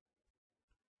lightning?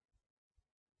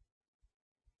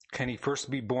 Can he first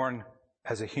be born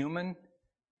as a human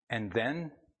and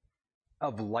then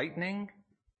of lightning?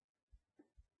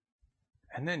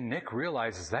 And then Nick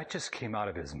realizes that just came out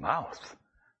of his mouth.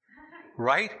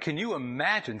 Right? Can you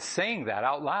imagine saying that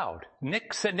out loud?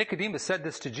 Nicodemus said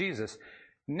this to Jesus.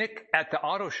 Nick at the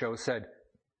auto show said,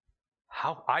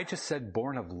 how I just said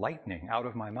born of lightning out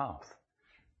of my mouth.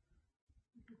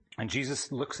 And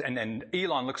Jesus looks, and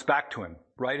Elon looks back to him,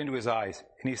 right into his eyes,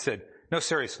 and he said, no,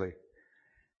 seriously,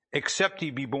 except ye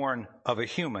be born of a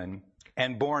human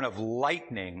and born of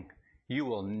lightning, you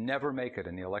will never make it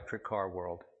in the electric car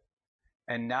world.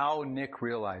 And now Nick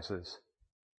realizes,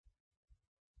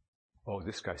 oh,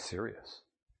 this guy's serious.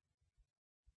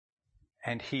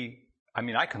 And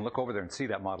I can look over there and see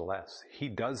that Model S. He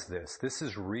does this. This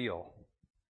is real.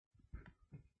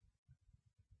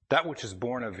 That which is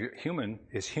born of human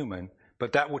is human,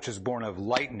 but that which is born of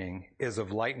lightning is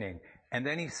of lightning. And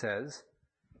then he says,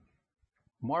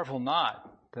 marvel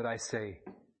not that I say,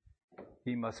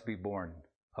 ye must be born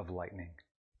of lightning.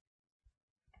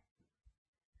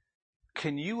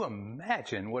 Can you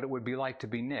imagine what it would be like to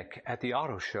be Nick at the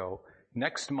auto show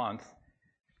next month,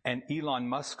 and Elon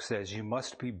Musk says, you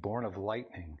must be born of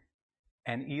lightning,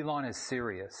 and Elon is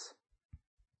serious?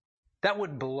 That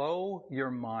would blow your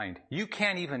mind. You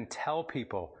can't even tell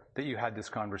people that you had this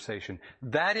conversation.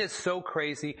 That is so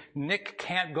crazy. Nick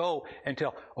can't go and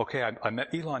tell, okay, I met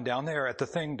Elon down there at the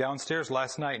thing downstairs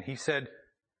last night, and he said,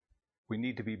 we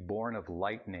need to be born of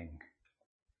lightning.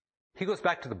 He goes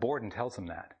back to the board and tells them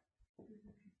that.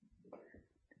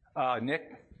 Nick,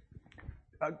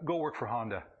 go work for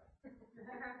Honda.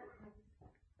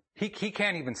 He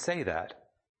can't even say that.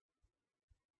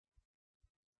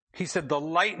 He said, the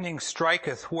lightning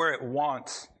striketh where it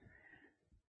wants,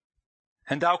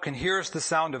 and thou can hearest the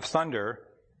sound of thunder,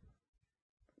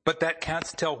 but that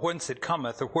canst tell whence it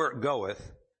cometh or where it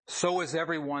goeth. So is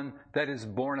everyone that is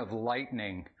born of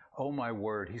lightning. Oh my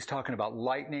word, he's talking about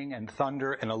lightning and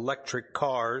thunder and electric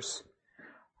cars.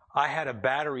 I had a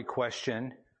battery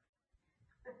question.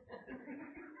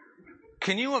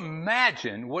 Can you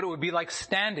imagine what it would be like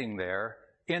standing there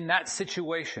in that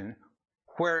situation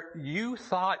where you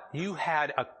thought you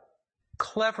had a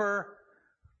clever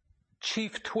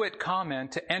chief twit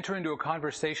comment to enter into a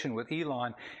conversation with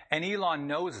Elon, and Elon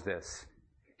knows this.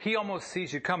 He almost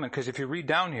sees you coming, because if you read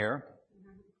down here,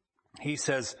 he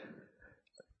says,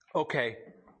 okay,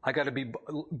 I got to be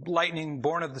lightning,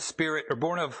 born of the Spirit, or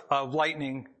born of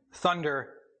lightning,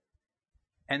 thunder.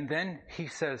 And then he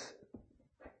says,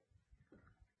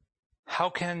 how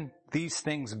can these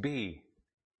things be?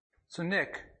 So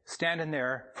Nick, standing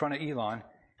there in front of Elon,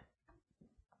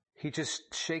 he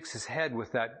just shakes his head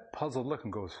with that puzzled look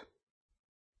and goes,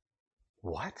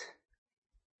 what?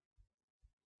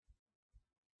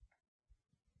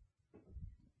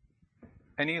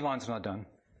 And Elon's not done.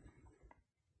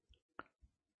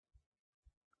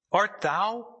 Art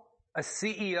thou a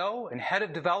CEO and head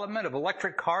of development of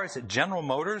electric cars at General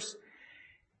Motors,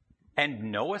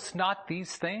 and knowest not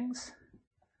these things?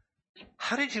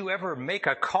 How did you ever make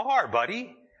a car,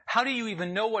 buddy? How do you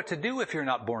even know what to do if you're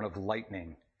not born of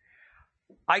lightning?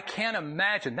 I can't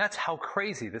imagine. That's how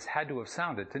crazy this had to have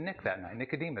sounded to Nick that night,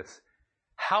 Nicodemus.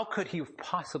 How could he have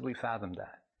possibly fathomed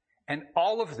that? And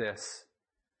all of this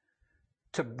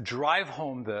to drive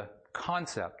home the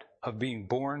concept of being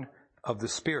born of the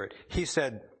Spirit. He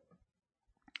said,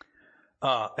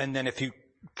 and then if you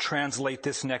translate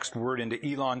this next word into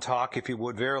Elon talk, if you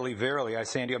would, verily, verily, I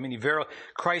say unto you,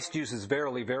 Christ uses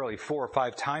verily, verily 4 or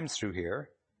 5 times through here.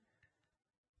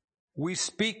 We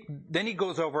speak, then he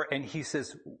goes over and he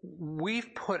says,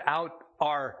 we've put out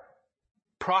our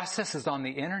processes on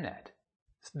the internet.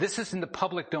 This is in the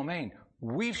public domain.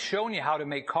 We've shown you how to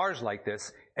make cars like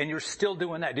this, and you're still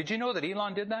doing that. Did you know that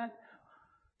Elon did that?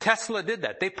 Tesla did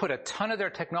that. They put a ton of their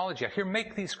technology out. Here,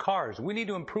 make these cars. We need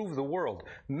to improve the world.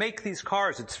 Make these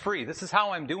cars. It's free. This is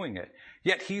how I'm doing it.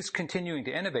 Yet he's continuing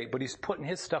to innovate, but he's putting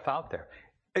his stuff out there.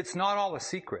 It's not all a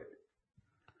secret.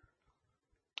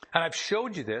 And I've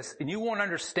showed you this, and you won't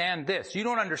understand this. You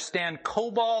don't understand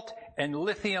cobalt and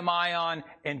lithium ion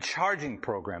and charging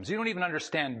programs. You don't even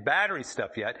understand battery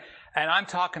stuff yet. And I'm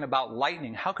talking about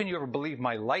lightning. How can you ever believe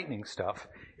my lightning stuff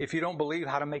if you don't believe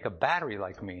how to make a battery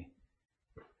like me?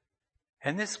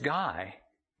 And this guy,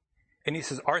 and he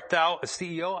says, art thou a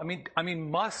CEO? I mean,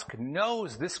 Musk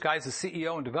knows this guy's the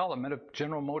CEO in development of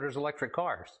General Motors electric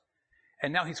cars.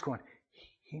 And now he's going,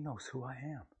 he knows who I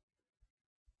am.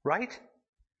 Right?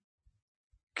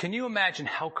 Can you imagine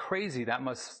how crazy that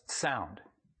must sound?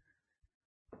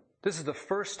 This is the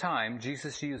first time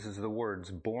Jesus uses the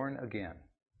words born again.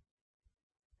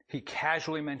 He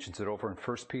casually mentions it over in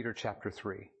 1 Peter chapter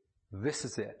 3. This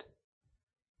is it.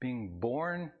 Being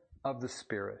born of the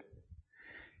Spirit.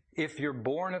 If you're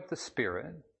born of the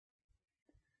Spirit,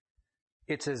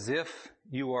 it's as if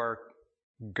you are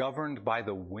governed by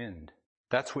the wind.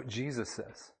 That's what Jesus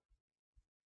says.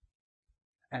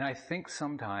 And I think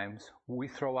sometimes we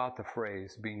throw out the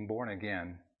phrase being born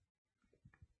again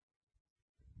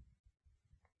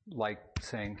like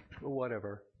saying,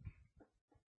 whatever.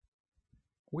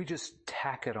 We just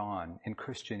tack it on in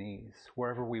Christianese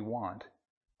wherever we want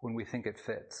when we think it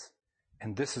fits.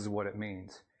 And this is what it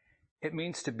means. It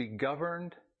means to be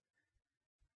governed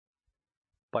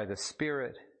by the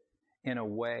Spirit in a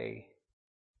way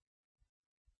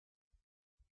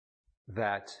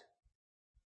that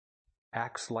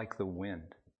acts like the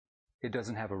wind. It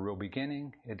doesn't have a real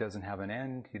beginning. It doesn't have an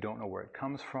end. You don't know where it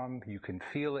comes from. You can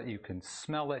feel it. You can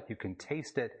smell it. You can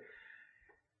taste it.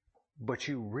 But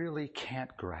you really can't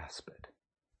grasp it.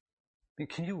 I mean,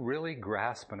 can you really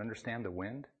grasp and understand the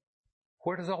wind?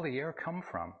 Where does all the air come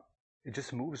from? It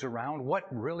just moves around. What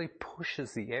really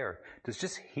pushes the air? Does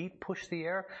just heat push the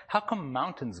air? How come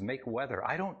mountains make weather?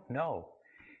 I don't know.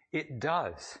 It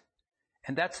does.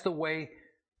 And that's the way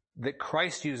that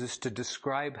Christ uses to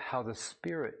describe how the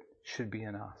Spirit should be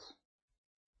in us.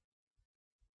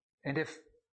 And if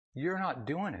you're not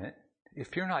doing it,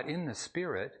 if you're not in the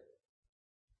Spirit,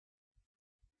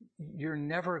 you're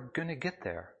never going to get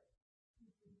there.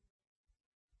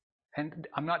 And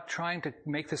I'm not trying to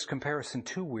make this comparison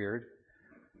too weird,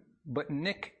 but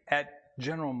Nick at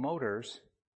General Motors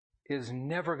is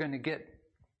never going to get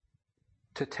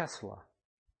to Tesla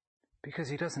because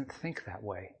he doesn't think that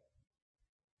way.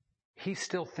 He's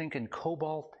still thinking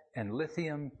cobalt and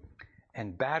lithium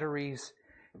and batteries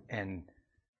and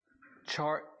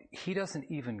he doesn't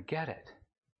even get it.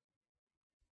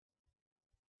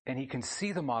 And he can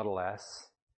see the Model S.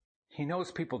 He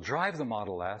knows people drive the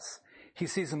Model S. He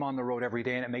sees them on the road every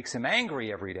day and it makes him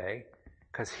angry every day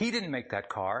because he didn't make that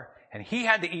car and he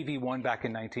had the EV1 back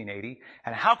in 1980.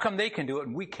 And how come they can do it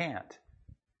and we can't?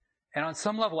 And on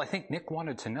some level, I think Nick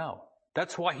wanted to know.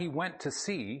 That's why he went to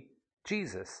see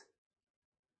Jesus.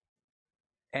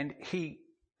 And he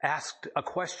asked a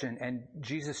question and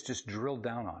Jesus just drilled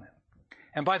down on it.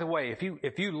 And by the way, if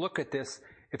you look at this,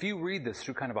 if you read this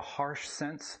through kind of a harsh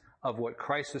sense of what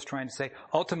Christ is trying to say,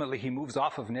 ultimately he moves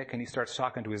off of Nick and he starts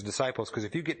talking to his disciples. Because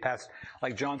if you get past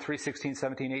like John 3, 16,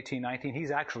 17, 18, 19,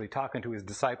 he's actually talking to his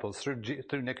disciples through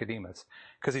Nicodemus.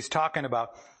 Because he's talking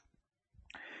about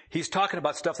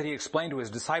stuff that he explained to his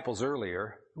disciples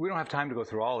earlier. We don't have time to go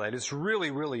through all that. It's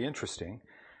really, really interesting.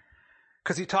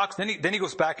 Because he talks, then he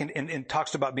goes back and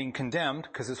talks about being condemned,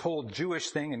 because this whole Jewish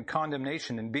thing and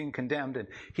condemnation and being condemned, and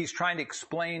he's trying to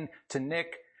explain to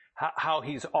Nick how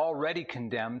he's already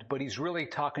condemned, but he's really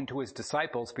talking to his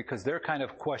disciples because they're kind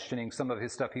of questioning some of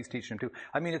his stuff he's teaching them too.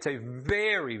 I mean, it's a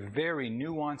very, very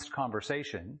nuanced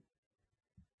conversation.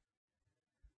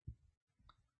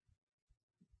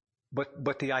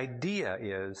 But the idea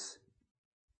is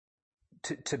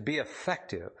to be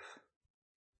effective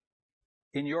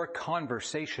in your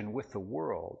conversation with the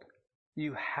world,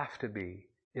 you have to be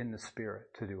in the Spirit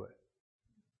to do it.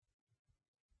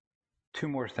 2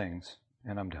 more things,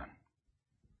 and I'm done.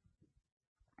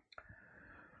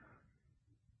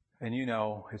 And you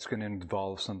know it's going to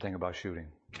involve something about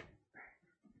shooting.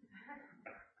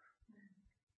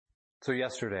 So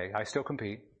yesterday, I still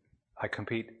compete. I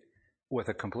compete with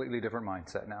a completely different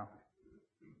mindset now.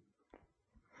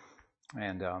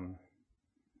 And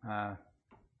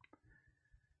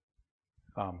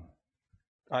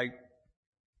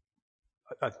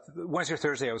Wednesday or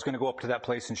Thursday, I was going to go up to that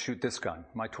place and shoot this gun,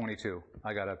 my 22.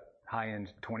 I got a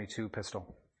high-end 22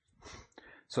 pistol.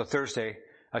 So Thursday,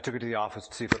 I took it to the office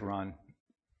to see if it would run.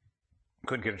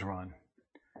 Couldn't get it to run.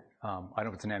 I don't know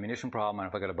if it's an ammunition problem. I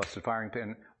don't know if I got a busted firing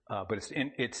pin, but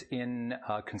it's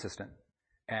inconsistent.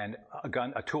 And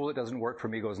a tool that doesn't work for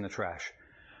me goes in the trash.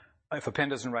 If a pen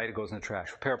doesn't write, it goes in the trash.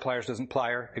 If a pair of pliers doesn't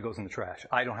plier, it goes in the trash.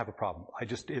 I don't have a problem.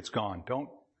 It's gone.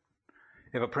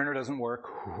 If a printer doesn't work,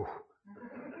 whew.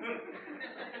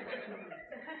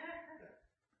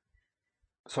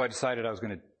 So I decided I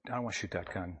don't want to shoot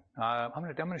that gun. I'm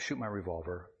going to shoot my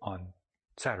revolver on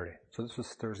Saturday. So this was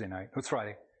Thursday night. It was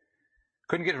Friday.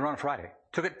 Couldn't get it to run Friday.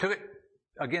 Took it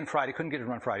again Friday. Couldn't get it to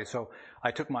run Friday. So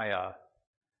I took my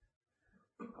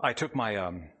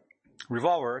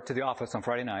revolver to the office on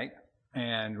Friday night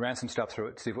and ran some stuff through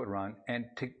it to see if it would run, and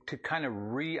to kind of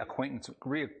reacquaint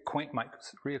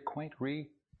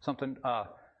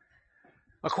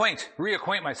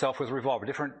myself with a revolver.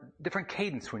 Different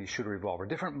cadence when you shoot a revolver.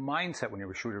 Different mindset when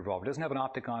you shoot a revolver. It doesn't have an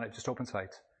optic on it, just open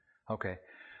sights. Okay.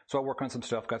 So I work on some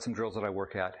stuff, got some drills that I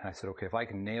work at, and I said, okay, if I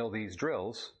can nail these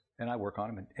drills, and I work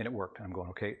on them, and it worked. And I'm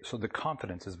going, okay, so the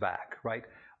confidence is back, right?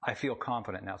 I feel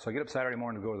confident now. So I get up Saturday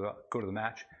morning to go to the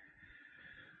match.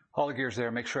 All the gear's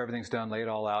there, make sure everything's done, lay it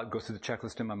all out, go through the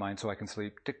checklist in my mind so I can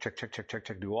sleep. Tick, check, check, check, check,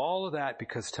 check. Do all of that,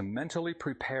 because to mentally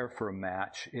prepare for a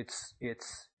match,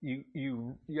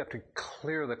 you have to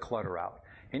clear the clutter out.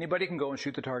 Anybody can go and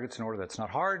shoot the targets in order. That's not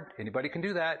hard. Anybody can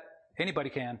do that. Anybody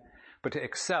can. But to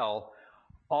excel,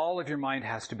 all of your mind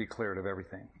has to be cleared of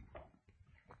everything.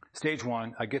 Stage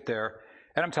one, I get there,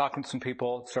 and I'm talking to some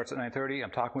people. It starts at 9:30.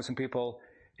 I'm talking with some people,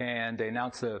 and they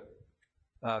announce the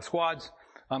squads.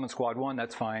 I'm in squad one.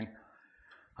 That's fine.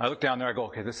 I look down there. I go,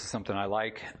 okay, this is something I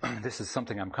like. This is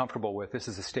something I'm comfortable with. This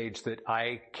is a stage that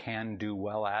I can do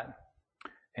well at.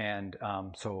 And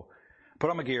so put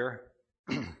on my gear,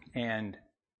 and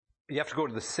you have to go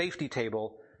to the safety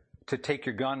table to take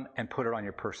your gun and put it on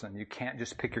your person. You can't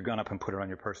just pick your gun up and put it on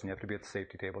your person. You have to be at the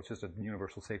safety table. It's just a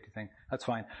universal safety thing. That's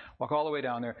fine. Walk all the way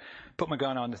down there, put my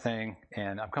gun on the thing,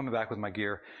 and I'm coming back with my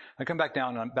gear. I come back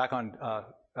down, I'm back on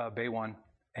Bay 1,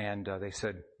 and they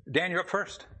said, Dan, you're up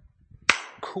first.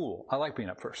 Cool. I like being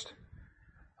up first.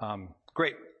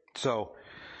 Great. So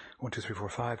 1, 2, 3, 4,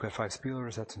 5. Got 5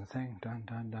 spealers. That's in the thing.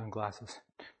 Done. Glasses.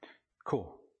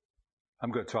 Cool.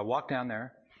 I'm good. So I walk down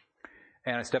there,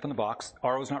 and I step in the box.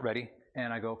 RO's not ready.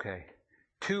 And I go, okay.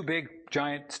 2 big,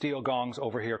 giant steel gongs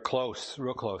over here, close,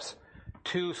 real close.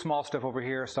 2 small stuff over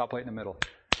here, stoplight in the middle.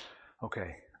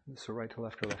 Okay. So right to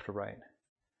left or left to right.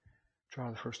 Draw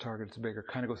the first target. It's bigger.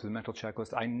 Kind of go through the mental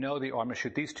checklist. I know I'm going to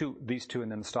shoot these two, and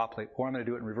then the stoplight, or I'm going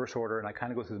to do it in reverse order. And I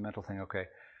kind of go through the mental thing.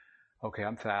 Okay,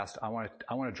 I'm fast. I want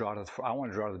to draw to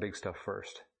the big stuff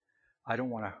first. I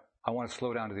want to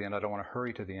slow down to the end. I don't want to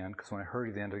hurry to the end, because when I hurry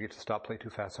to the end, I get to stop play too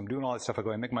fast. So I'm doing all that stuff. I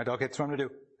go, I make my dog. Okay, that's what I'm going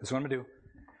to do.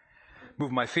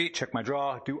 Move my feet, check my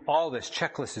draw, do all this.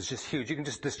 Checklist is just huge.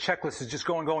 This checklist is just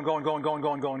going.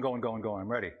 I'm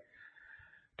ready.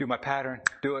 Do my pattern,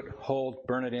 do it, hold,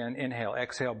 burn it in, inhale,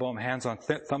 exhale, boom, hands on,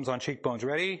 thumbs on cheekbones.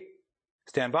 Ready?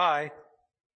 Stand by.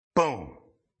 Boom.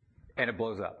 And it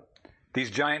blows up. These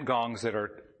giant gongs that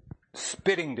are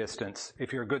spitting distance,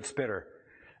 if you're a good spitter,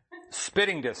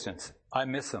 spitting distance, I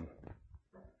miss them.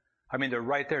 I mean, they're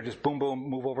right there, just boom, boom,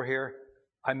 move over here.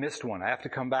 I missed one. I have to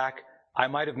come back. I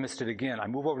might have missed it again. I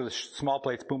move over to the small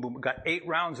plates, boom, boom. Got 8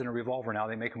 rounds in a revolver now.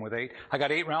 They make them with 8. I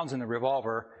got 8 rounds in the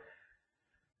revolver.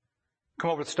 Come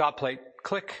over to the stop plate,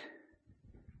 click.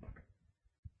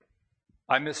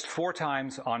 I missed 4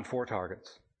 times on 4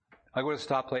 targets. I go to the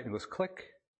stop plate and it goes click.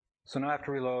 So now I have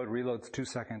to reload. Reload's 2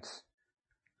 seconds.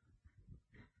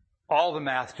 All the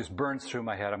math just burns through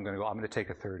my head. I'm going to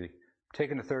take a 30.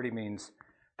 Taking a 30 means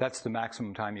that's the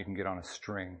maximum time you can get on a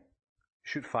string.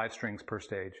 Shoot 5 strings per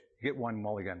stage. You get 1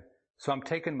 mulligan. So I'm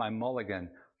taking my mulligan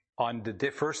on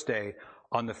the first day,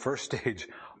 on the first stage,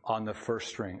 on the first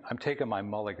string. I'm taking my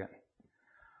mulligan.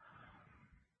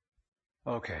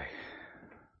 Okay.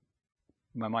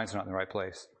 My mind's not in the right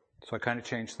place. So I kind of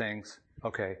change things.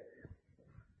 Okay.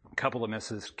 A couple of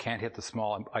misses. Can't hit the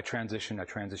small. I transition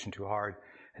too hard.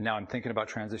 And now I'm thinking about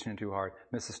transitioning too hard.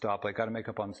 Miss the stoplight. Got to make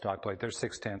up on the stoplight. There's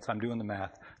 6/10. I'm doing the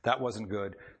math. That wasn't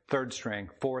good. 3rd string,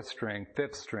 4th string,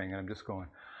 5th string. And I'm just going,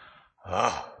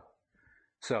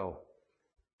 So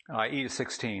I eat a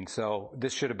 16. So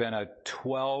this should have been a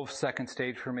 12-second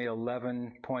stage for me,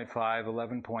 11.5,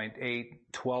 11.8,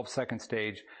 12-second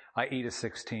stage. I eat a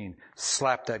 16.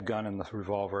 Slap that gun in the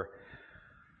revolver.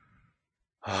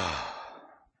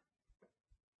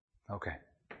 Okay.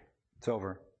 It's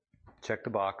over. Check the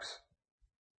box.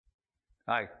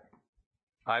 I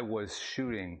was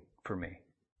shooting for me.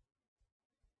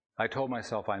 I told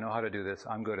myself, I know how to do this.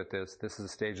 I'm good at this. This is a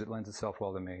stage that lends itself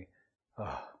well to me.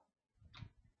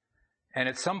 And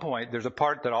at some point, there's a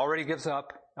part that already gives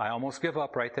up. I almost give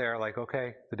up right there. Like,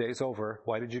 okay, the day's over.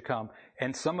 Why did you come?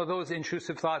 And some of those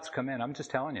intrusive thoughts come in. I'm just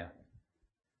telling you.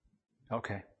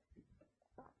 Okay.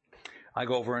 I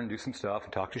go over and do some stuff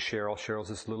and talk to Cheryl. Cheryl's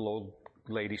this little old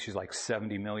lady. She's like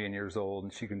 70 million years old,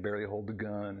 and she can barely hold the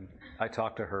gun. And I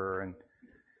talk to her, and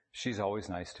She's always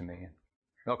nice to me.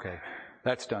 Okay,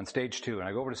 that's done. Stage 2. And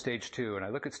I go over to stage 2 and I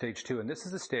look at stage 2, and this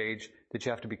is the stage that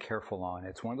you have to be careful on.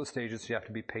 It's one of those stages you have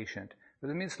to be patient. It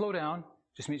doesn't mean slow down.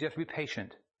 It just means you have to be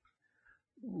patient.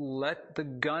 Let the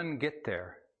gun get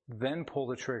there. Then pull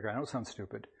the trigger. I know it sounds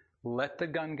stupid. Let the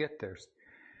gun get there.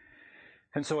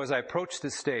 And so as I approached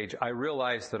this stage, I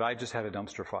realized that I just had a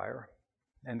dumpster fire.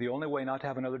 And the only way not to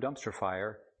have another dumpster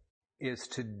fire is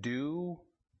to do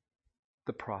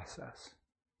the process.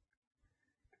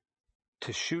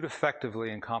 To shoot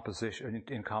effectively in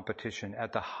competition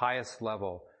at the highest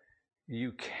level,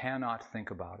 you cannot think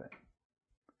about it.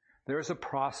 There's a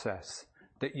process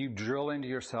that you drill into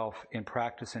yourself in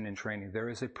practice and in training. There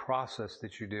is a process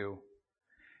that you do.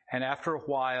 And after a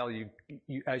while, you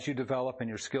as you develop and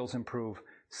your skills improve,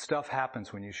 stuff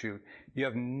happens when you shoot. You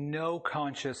have no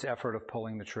conscious effort of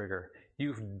pulling the trigger.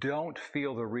 You don't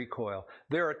feel the recoil.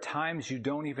 There are times you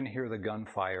don't even hear the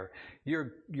gunfire.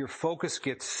 Your focus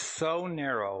gets so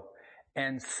narrow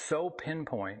and so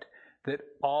pinpoint that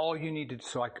all you need to do,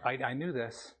 so I knew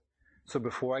this. So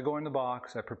before I go in the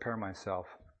box, I prepare myself.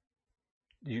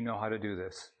 You know how to do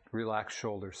this. Relax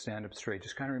shoulders, stand up straight.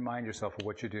 Just kind of remind yourself of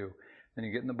what you do. Then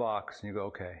you get in the box and you go,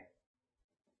 okay.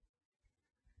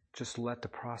 Just let the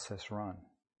process run.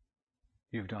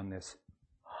 You've done this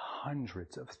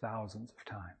hundreds of thousands of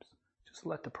times. Just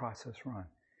let the process run.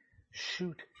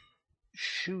 Shoot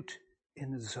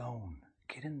in the zone.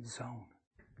 Get in the zone.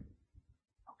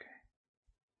 Okay.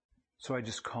 So I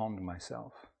just calmed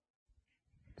myself.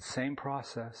 Same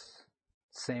process,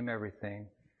 same everything,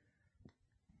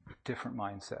 different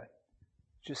mindset.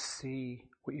 Just see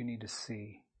what you need to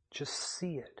see. Just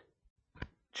see it.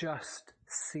 Just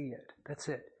see it. That's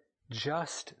it.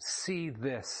 Just see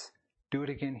this. Do it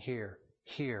again here,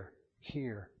 here,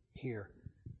 here, here.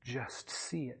 Just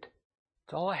see it.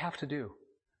 That's all I have to do.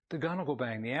 The gun will go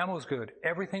bang. The ammo's good.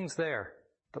 Everything's there.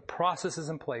 The process is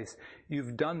in place.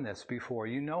 You've done this before.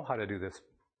 You know how to do this.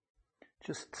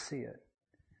 Just see it.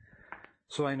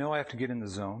 So I know I have to get in the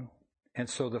zone. And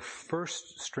so the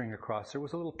first string across there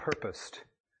was a little purposed.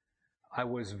 I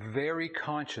was very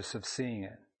conscious of seeing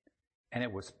it. And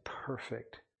it was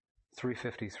perfect.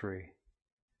 353.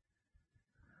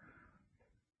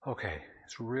 Okay,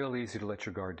 it's real easy to let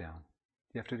your guard down.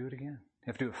 You have to do it again. You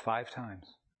have to do it 5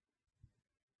 times.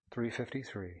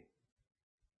 353.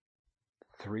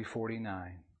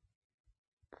 349.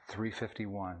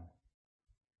 351.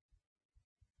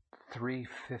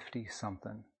 350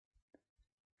 something.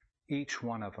 Each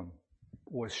one of them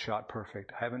was shot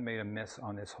perfect. I haven't made a miss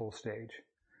on this whole stage.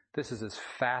 This is as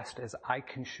fast as I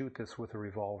can shoot this with a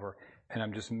revolver, and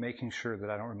I'm just making sure that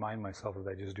I don't remind myself that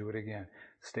I just do it again.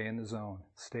 Stay in the zone,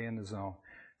 stay in the zone,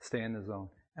 stay in the zone.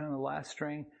 And on the last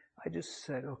string, I just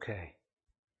said, okay,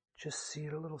 just see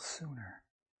it a little sooner.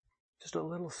 Just a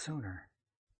little sooner.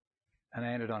 And I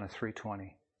ended on a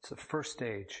 320. It's the first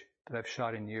stage that I've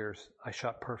shot in years. I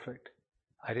shot perfect.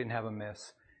 I didn't have a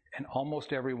miss. And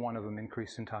almost every one of them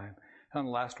increased in time. And on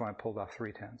the last one, I pulled off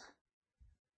 310s.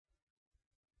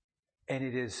 And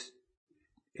it is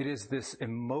this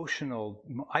emotional,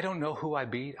 I don't know who I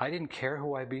beat. I didn't care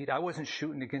who I beat. I wasn't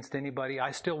shooting against anybody.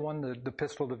 I still won the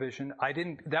pistol division.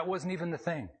 That wasn't even the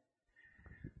thing.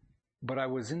 But I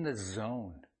was in the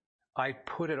zone. I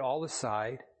put it all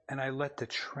aside and I let the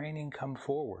training come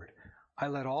forward. I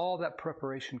let all that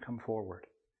preparation come forward.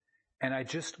 And I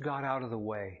just got out of the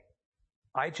way.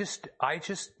 I just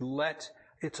let,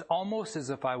 it's almost as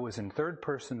if I was in third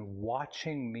person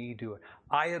watching me do it.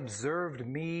 I observed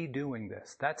me doing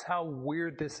this. That's how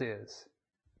weird this is.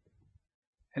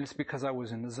 And it's because I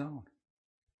was in the zone.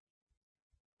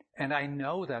 And I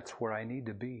know that's where I need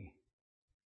to be.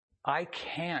 I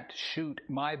can't shoot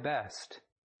my best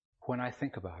when I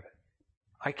think about it.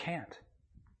 I can't.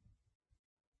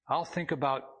 I'll think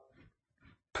about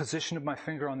position of my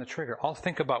finger on the trigger. I'll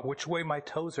think about which way my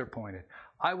toes are pointed.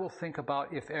 I will think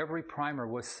about if every primer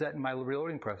was set in my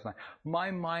reloading press line.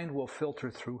 My mind will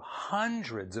filter through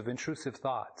hundreds of intrusive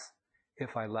thoughts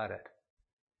if I let it.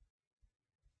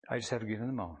 I just have to get in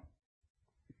the moment.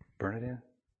 Burn it in.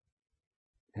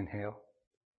 Inhale.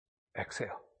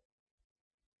 Exhale.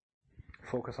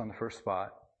 Focus on the first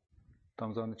spot.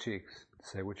 Thumbs on the cheeks.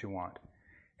 Say what you want.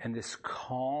 And this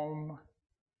calmness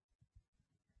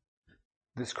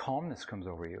comes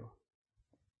over you.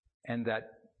 And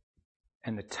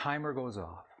the timer goes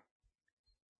off.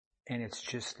 And it's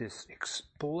just this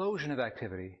explosion of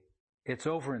activity. It's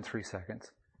over in 3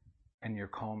 seconds. And you're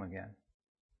calm again.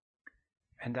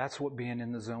 And that's what being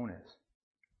in the zone is.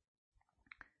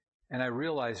 And I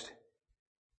realized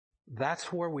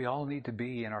that's where we all need to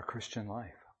be in our Christian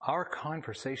life. Our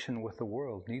conversation with the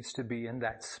world needs to be in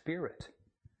that spirit.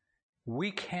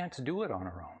 We can't do it on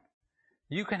our own.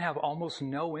 You can have almost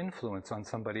no influence on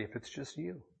somebody if it's just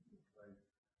you.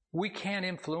 We can't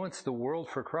influence the world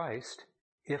for Christ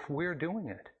if we're doing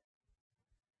it.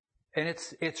 And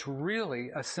it's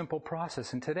really a simple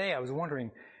process. And today I was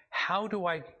wondering, how do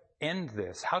I end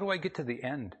this? How do I get to the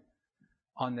end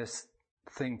on this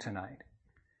thing tonight?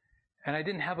 And I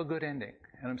didn't have a good ending.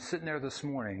 And I'm sitting there this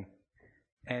morning,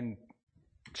 and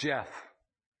Jeff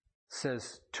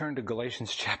says, turn to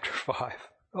Galatians chapter 5.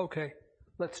 Okay,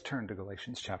 let's turn to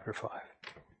Galatians chapter 5.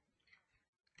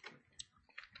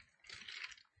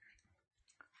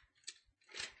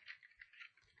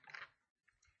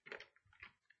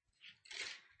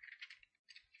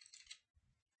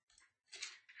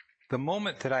 The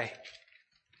moment that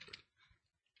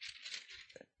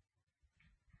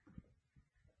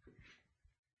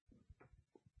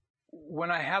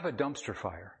when I have a dumpster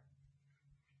fire,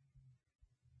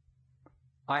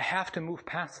 I have to move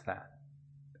past that.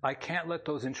 I can't let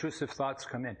those intrusive thoughts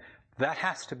come in. That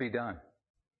has to be done.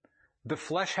 The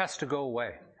flesh has to go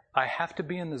away. I have to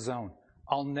be in the zone.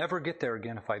 I'll never get there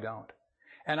again if I don't.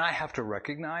 And I have to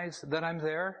recognize that I'm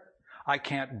there. I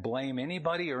can't blame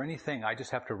anybody or anything. I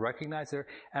just have to recognize there,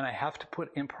 and I have to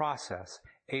put in a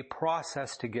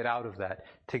process to get out of that,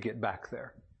 to get back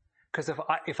there. Because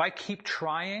if I keep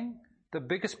trying, the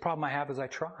biggest problem I have is I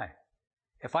try.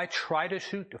 If I try to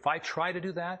shoot, if I try to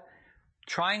do that,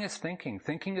 trying is thinking.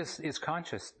 Thinking is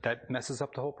conscious. That messes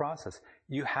up the whole process.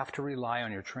 You have to rely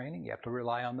on your training. You have to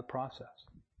rely on the process.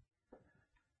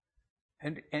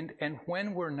 And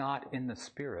when we're not in the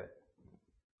Spirit,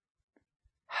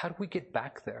 how do we get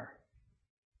back there?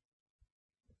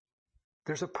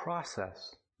 There's a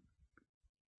process.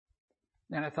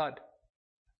 And I thought,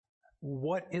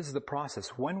 what is the process?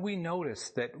 When we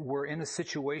notice that we're in a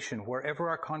situation, wherever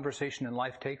our conversation in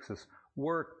life takes us,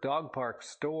 work, dog park,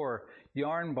 store,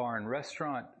 yarn barn,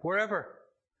 restaurant, wherever,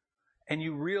 and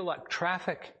you realize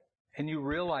traffic, and you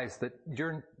realize that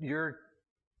you're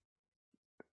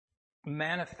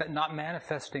not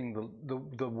manifesting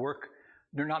the work.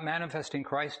 You're not manifesting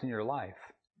Christ in your life.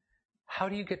 How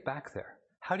do you get back there?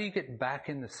 How do you get back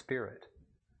in the Spirit?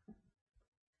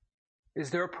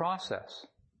 Is there a process?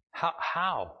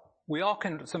 How? We all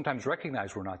can sometimes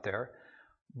recognize we're not there,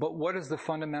 but what is the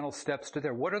fundamental steps to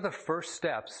there? What are the first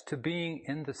steps to being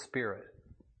in the Spirit?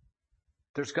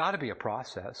 There's got to be a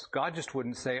process. God just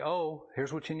wouldn't say, oh,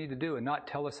 here's what you need to do, and not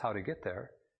tell us how to get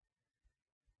there.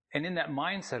 And in that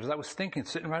mindset, as I was thinking,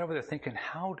 sitting right over there thinking,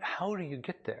 how do you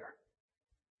get there?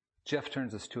 Jeff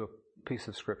turns us to a piece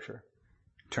of Scripture.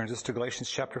 Turns us to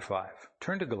Galatians chapter 5.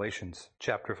 Turn to Galatians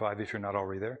chapter 5 if you're not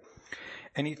already there.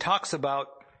 And he talks about,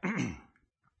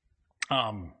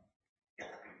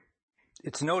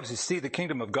 it's notice, you see the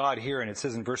kingdom of God here, and it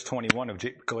says in verse 21 of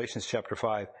Galatians chapter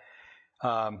 5,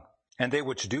 and they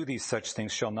which do these such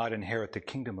things shall not inherit the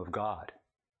kingdom of God.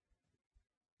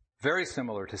 Very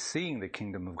similar to seeing the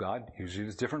kingdom of God. Usually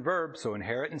use different verbs, so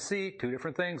inherit and see, two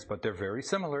different things, but they're very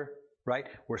similar. Right?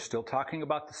 We're still talking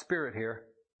about the Spirit here,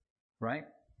 right?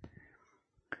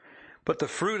 But the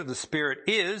fruit of the Spirit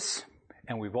is,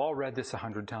 and we've all read this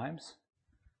 100 times,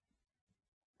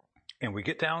 and we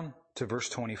get down to verse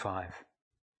 25.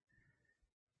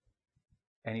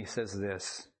 And he says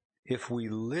this, if we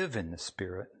live in the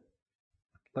Spirit,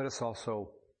 let us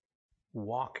also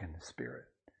walk in the Spirit.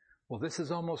 Well, this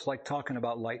is almost like talking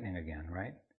about lightning again,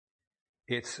 right?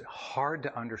 It's hard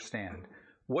to understand.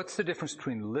 What's the difference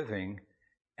between living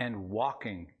and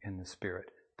walking in the Spirit?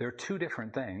 They're two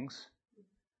different things.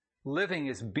 Living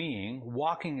is being,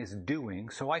 walking is doing,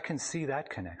 so I can see that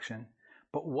connection.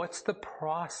 But what's the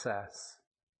process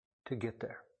to get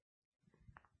there?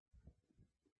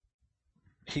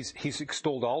 He's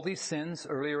extolled all these sins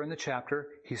earlier in the chapter.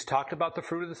 He's talked about the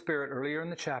fruit of the Spirit earlier in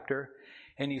the chapter.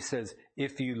 And he says,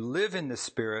 if you live in the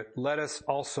Spirit, let us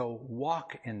also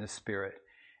walk in the Spirit.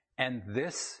 And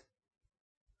this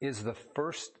is the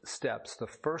first steps, the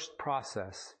first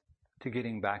process to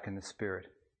getting back in the Spirit.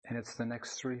 And it's the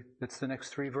next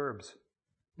three verbs.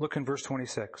 Look in verse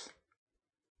 26.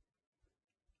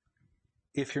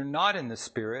 If you're not in the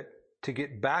Spirit, to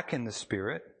get back in the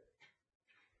Spirit,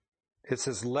 it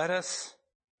says, let us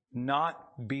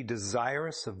not be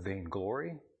desirous of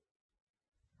vainglory,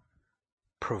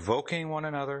 provoking one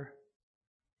another,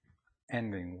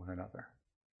 envying one another.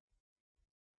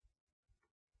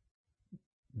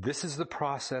 This is the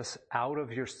process out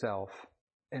of yourself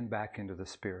and back into the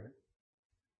Spirit.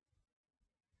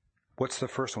 What's the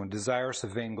first one? Desirous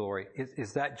of vainglory.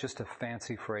 Is that just a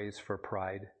fancy phrase for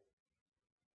pride?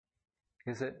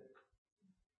 Is it?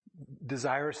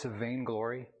 Desirous of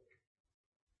vainglory?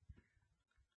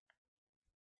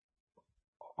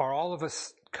 Are all of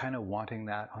us kind of wanting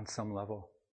that on some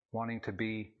level? Wanting to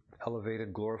be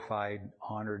elevated, glorified,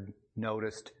 honored,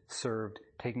 noticed, served,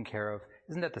 taken care of?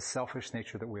 Isn't that the selfish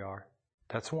nature that we are?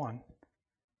 That's one.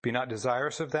 Be not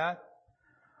desirous of that.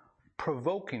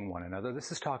 Provoking one another.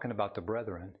 This is talking about the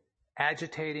brethren.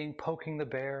 Agitating, poking the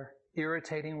bear,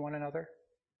 irritating one another.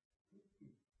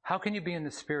 How can you be in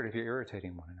the Spirit if you're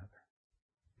irritating one another?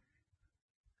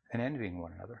 And envying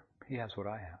one another? He has what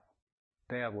I have.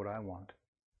 They have what I want.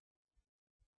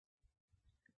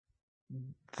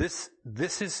 This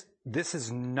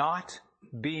is not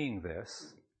being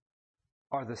this,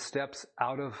 are the steps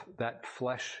out of that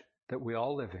flesh that we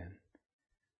all live in,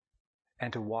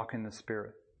 and to walk in the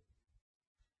Spirit.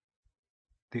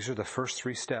 These are the first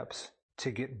 3 steps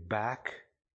to get back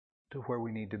to where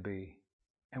we need to be.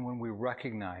 And when we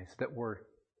recognize that we're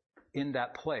in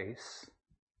that place,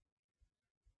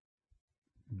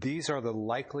 these are the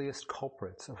likeliest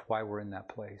culprits of why we're in that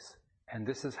place. And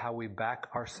this is how we back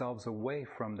ourselves away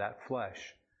from that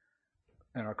flesh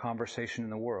in our conversation in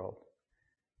the world.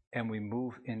 And we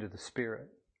move into the Spirit,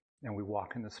 and we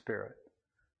walk in the Spirit.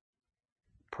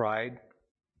 Pride,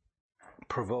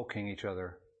 provoking each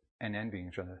other, and envying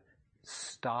each other.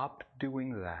 Stop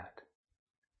doing that.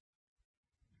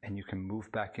 And you can move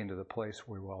back into the place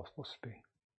where we're all supposed to be.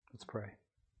 Let's pray.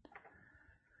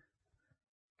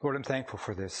 Lord, I'm thankful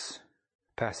for this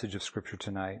passage of Scripture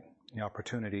tonight, the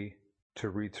opportunity to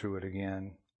read through it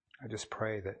again. I just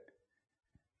pray that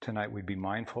tonight we'd be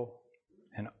mindful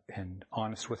and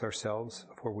honest with ourselves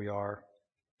of where we are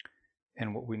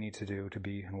and what we need to do to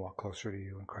be and walk closer to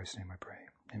you. In Christ's name I pray.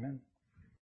 Amen.